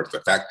doesn't work.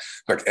 The fact,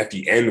 like at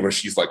the end where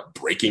she's like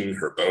breaking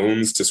her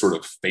bones to sort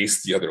of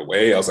face the other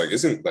way, I was like,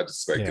 isn't that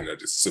just like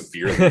just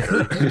severely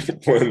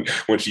hurt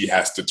when she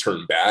has to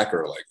turn back,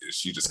 or like is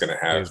she just gonna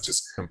have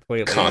just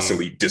completely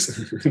constantly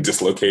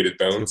dislocated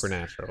bones?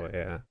 Supernatural,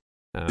 yeah.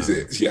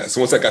 So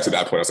once I got to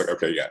that point, I was like,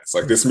 okay, yeah, it's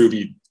like this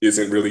movie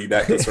isn't really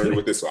that concerned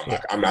with this, so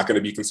I'm not going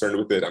to be concerned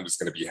with it. I'm just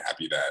going to be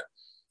happy that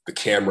the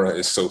camera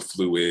is so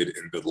fluid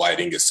and the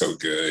lighting is so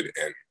good,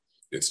 and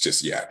it's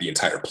just the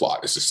entire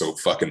plot is just so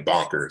fucking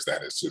bonkers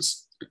that it's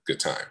just a good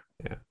time.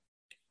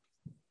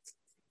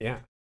 Yeah.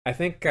 I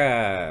think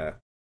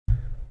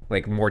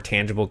like more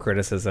tangible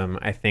criticism,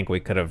 I think we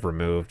could have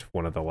removed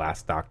one of the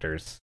last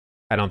doctors.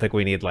 I don't think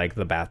we need like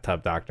the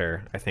bathtub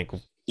doctor. I think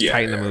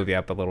tighten the movie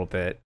up a little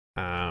bit.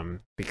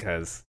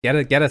 Because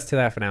get us to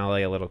that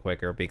finale a little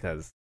quicker,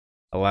 because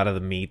a lot of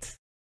the meat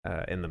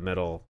in the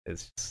middle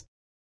is just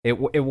it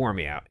wore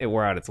me out. It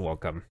wore out its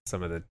welcome.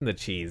 Some of the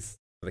cheese,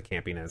 the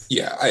campiness.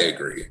 Yeah, I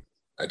agree.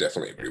 I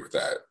definitely agree with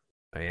that.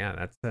 But yeah,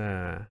 that's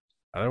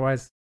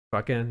otherwise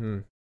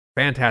fucking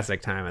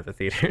fantastic time at the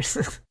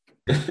theaters.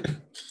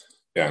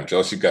 Yeah, I'm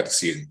jealous you got to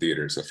see it in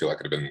theaters. I feel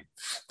like it'd have been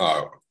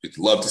you'd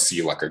love to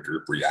see like a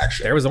group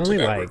reaction. There was only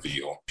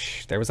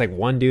there was like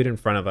one dude in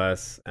front of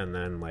us, and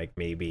then like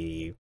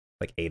maybe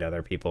like 8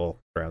 other people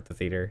throughout the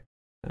theater.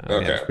 Okay.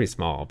 Yeah, it was pretty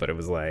small, but it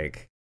was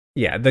like,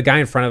 the guy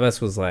in front of us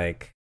was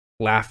like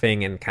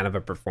laughing in kind of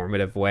a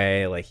performative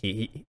way. Like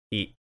he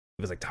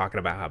was like talking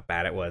about how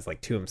bad it was,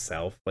 like to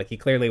himself. Like he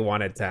clearly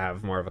wanted to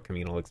have more of a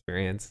communal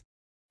experience.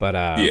 But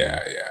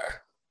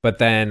But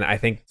then I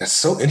think that's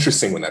so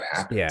interesting when that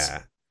happens.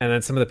 Yeah. And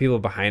then some of the people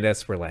behind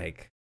us were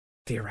like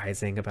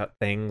theorizing about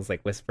things, like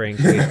whispering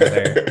to each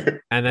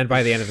other. And then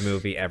by the end of the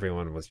movie,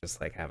 everyone was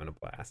just like having a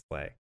blast.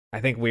 Like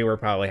I think we were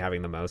probably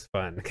having the most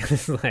fun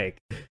because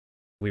like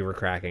we were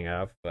cracking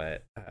up.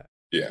 But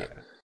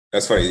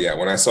that's funny. Yeah,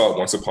 when I saw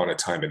Once Upon a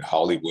Time in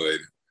Hollywood,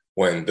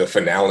 when the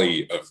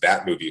finale of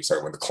that movie,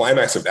 when the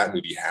climax of that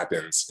movie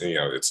happens, and,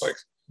 it's like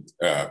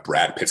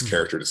Brad Pitt's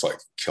character just like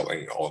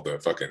killing all the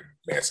fucking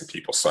Manson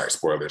people. Sorry,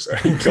 spoilers.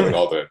 Killing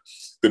all the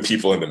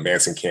people in the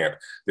Manson camp.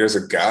 There's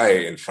a guy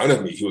in front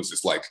of me who was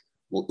just like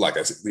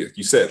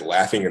you said,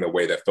 laughing in a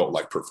way that felt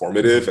like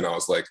performative, and I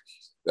was like,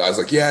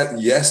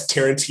 yes,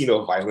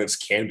 Tarantino violence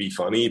can be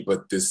funny,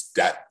 but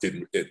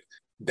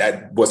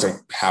that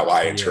wasn't how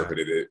I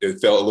interpreted it. It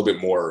felt a little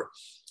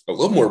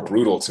more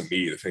brutal to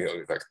me. The thing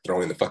like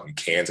throwing the fucking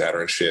cans at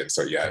her and shit.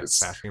 So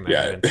smashing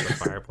that into the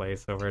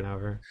fireplace over and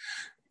over.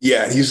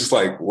 Yeah, and he's just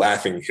like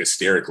laughing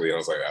hysterically. And I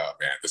was like, oh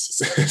man,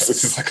 this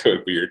is like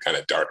a weird kind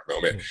of dark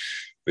moment.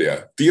 But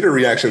yeah, theater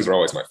reactions are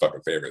always my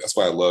fucking favorite. That's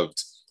why I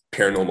loved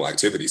Paranormal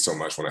Activity so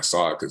much when I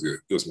saw it, because it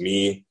was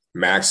me,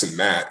 Max, and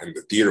Matt, and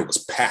the theater was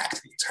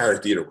packed. The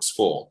entire theater was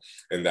full.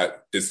 And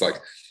that is like,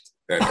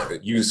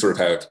 you sort of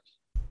have,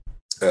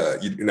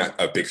 you're not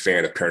a big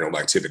fan of Paranormal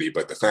Activity,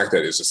 but the fact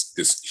that it's just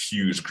this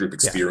huge group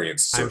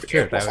experience sort of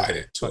amplified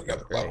it to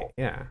another level.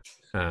 Yeah.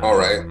 All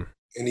right.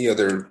 Any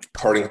other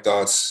parting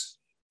thoughts?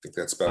 I think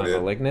that's about it.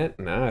 Malignant?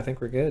 No, I think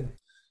we're good.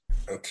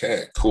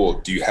 Okay, cool.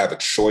 Do you have a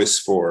choice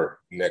for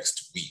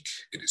next week?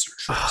 It is your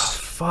choice. Oh,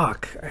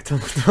 fuck. I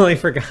totally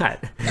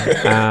forgot.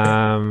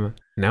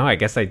 No, I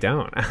guess I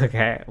don't.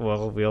 Okay.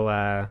 Well, we'll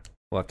have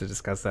to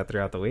discuss that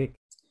throughout the week.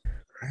 All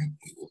right.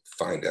 We will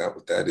find out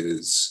what that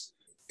is,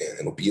 and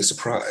it'll be a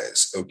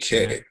surprise.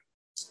 Okay. Yeah.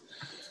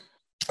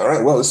 All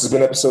right, well, this has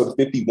been episode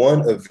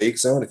 51 of Vague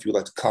Zone. If you would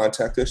like to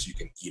contact us, you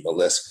can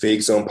email us,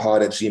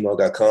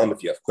 vaguezonepod@gmail.com.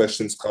 If you have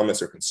questions,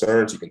 comments, or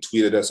concerns, you can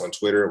tweet at us on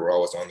Twitter. We're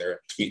always on there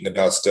tweeting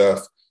about stuff.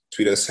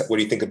 Tweet us, what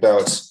do you think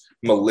about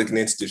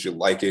Malignant? Did you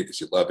like it? Did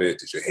you love it?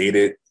 Did you hate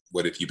it?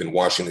 What have you been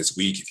watching this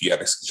week? If you have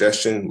a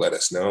suggestion, let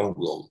us know.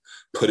 We'll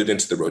put it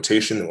into the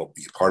rotation and we'll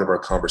be a part of our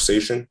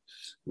conversation.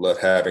 Love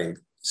having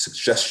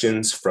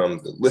suggestions from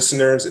the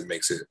listeners. It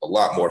makes it a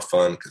lot more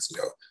fun because,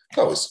 it's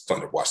always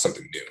fun to watch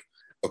something new.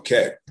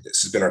 Okay,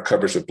 this has been our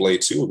coverage of Blade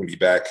 2. We're going to be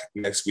back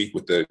next week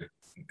with the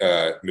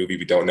movie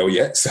we don't know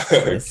yet. So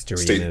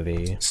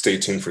movie. Stay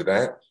tuned for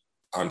that.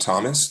 I'm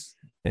Thomas.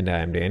 And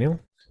I'm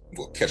Daniel.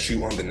 We'll catch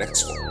you on the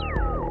next one.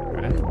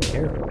 All right, take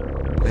care.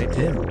 Night,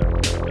 Tim.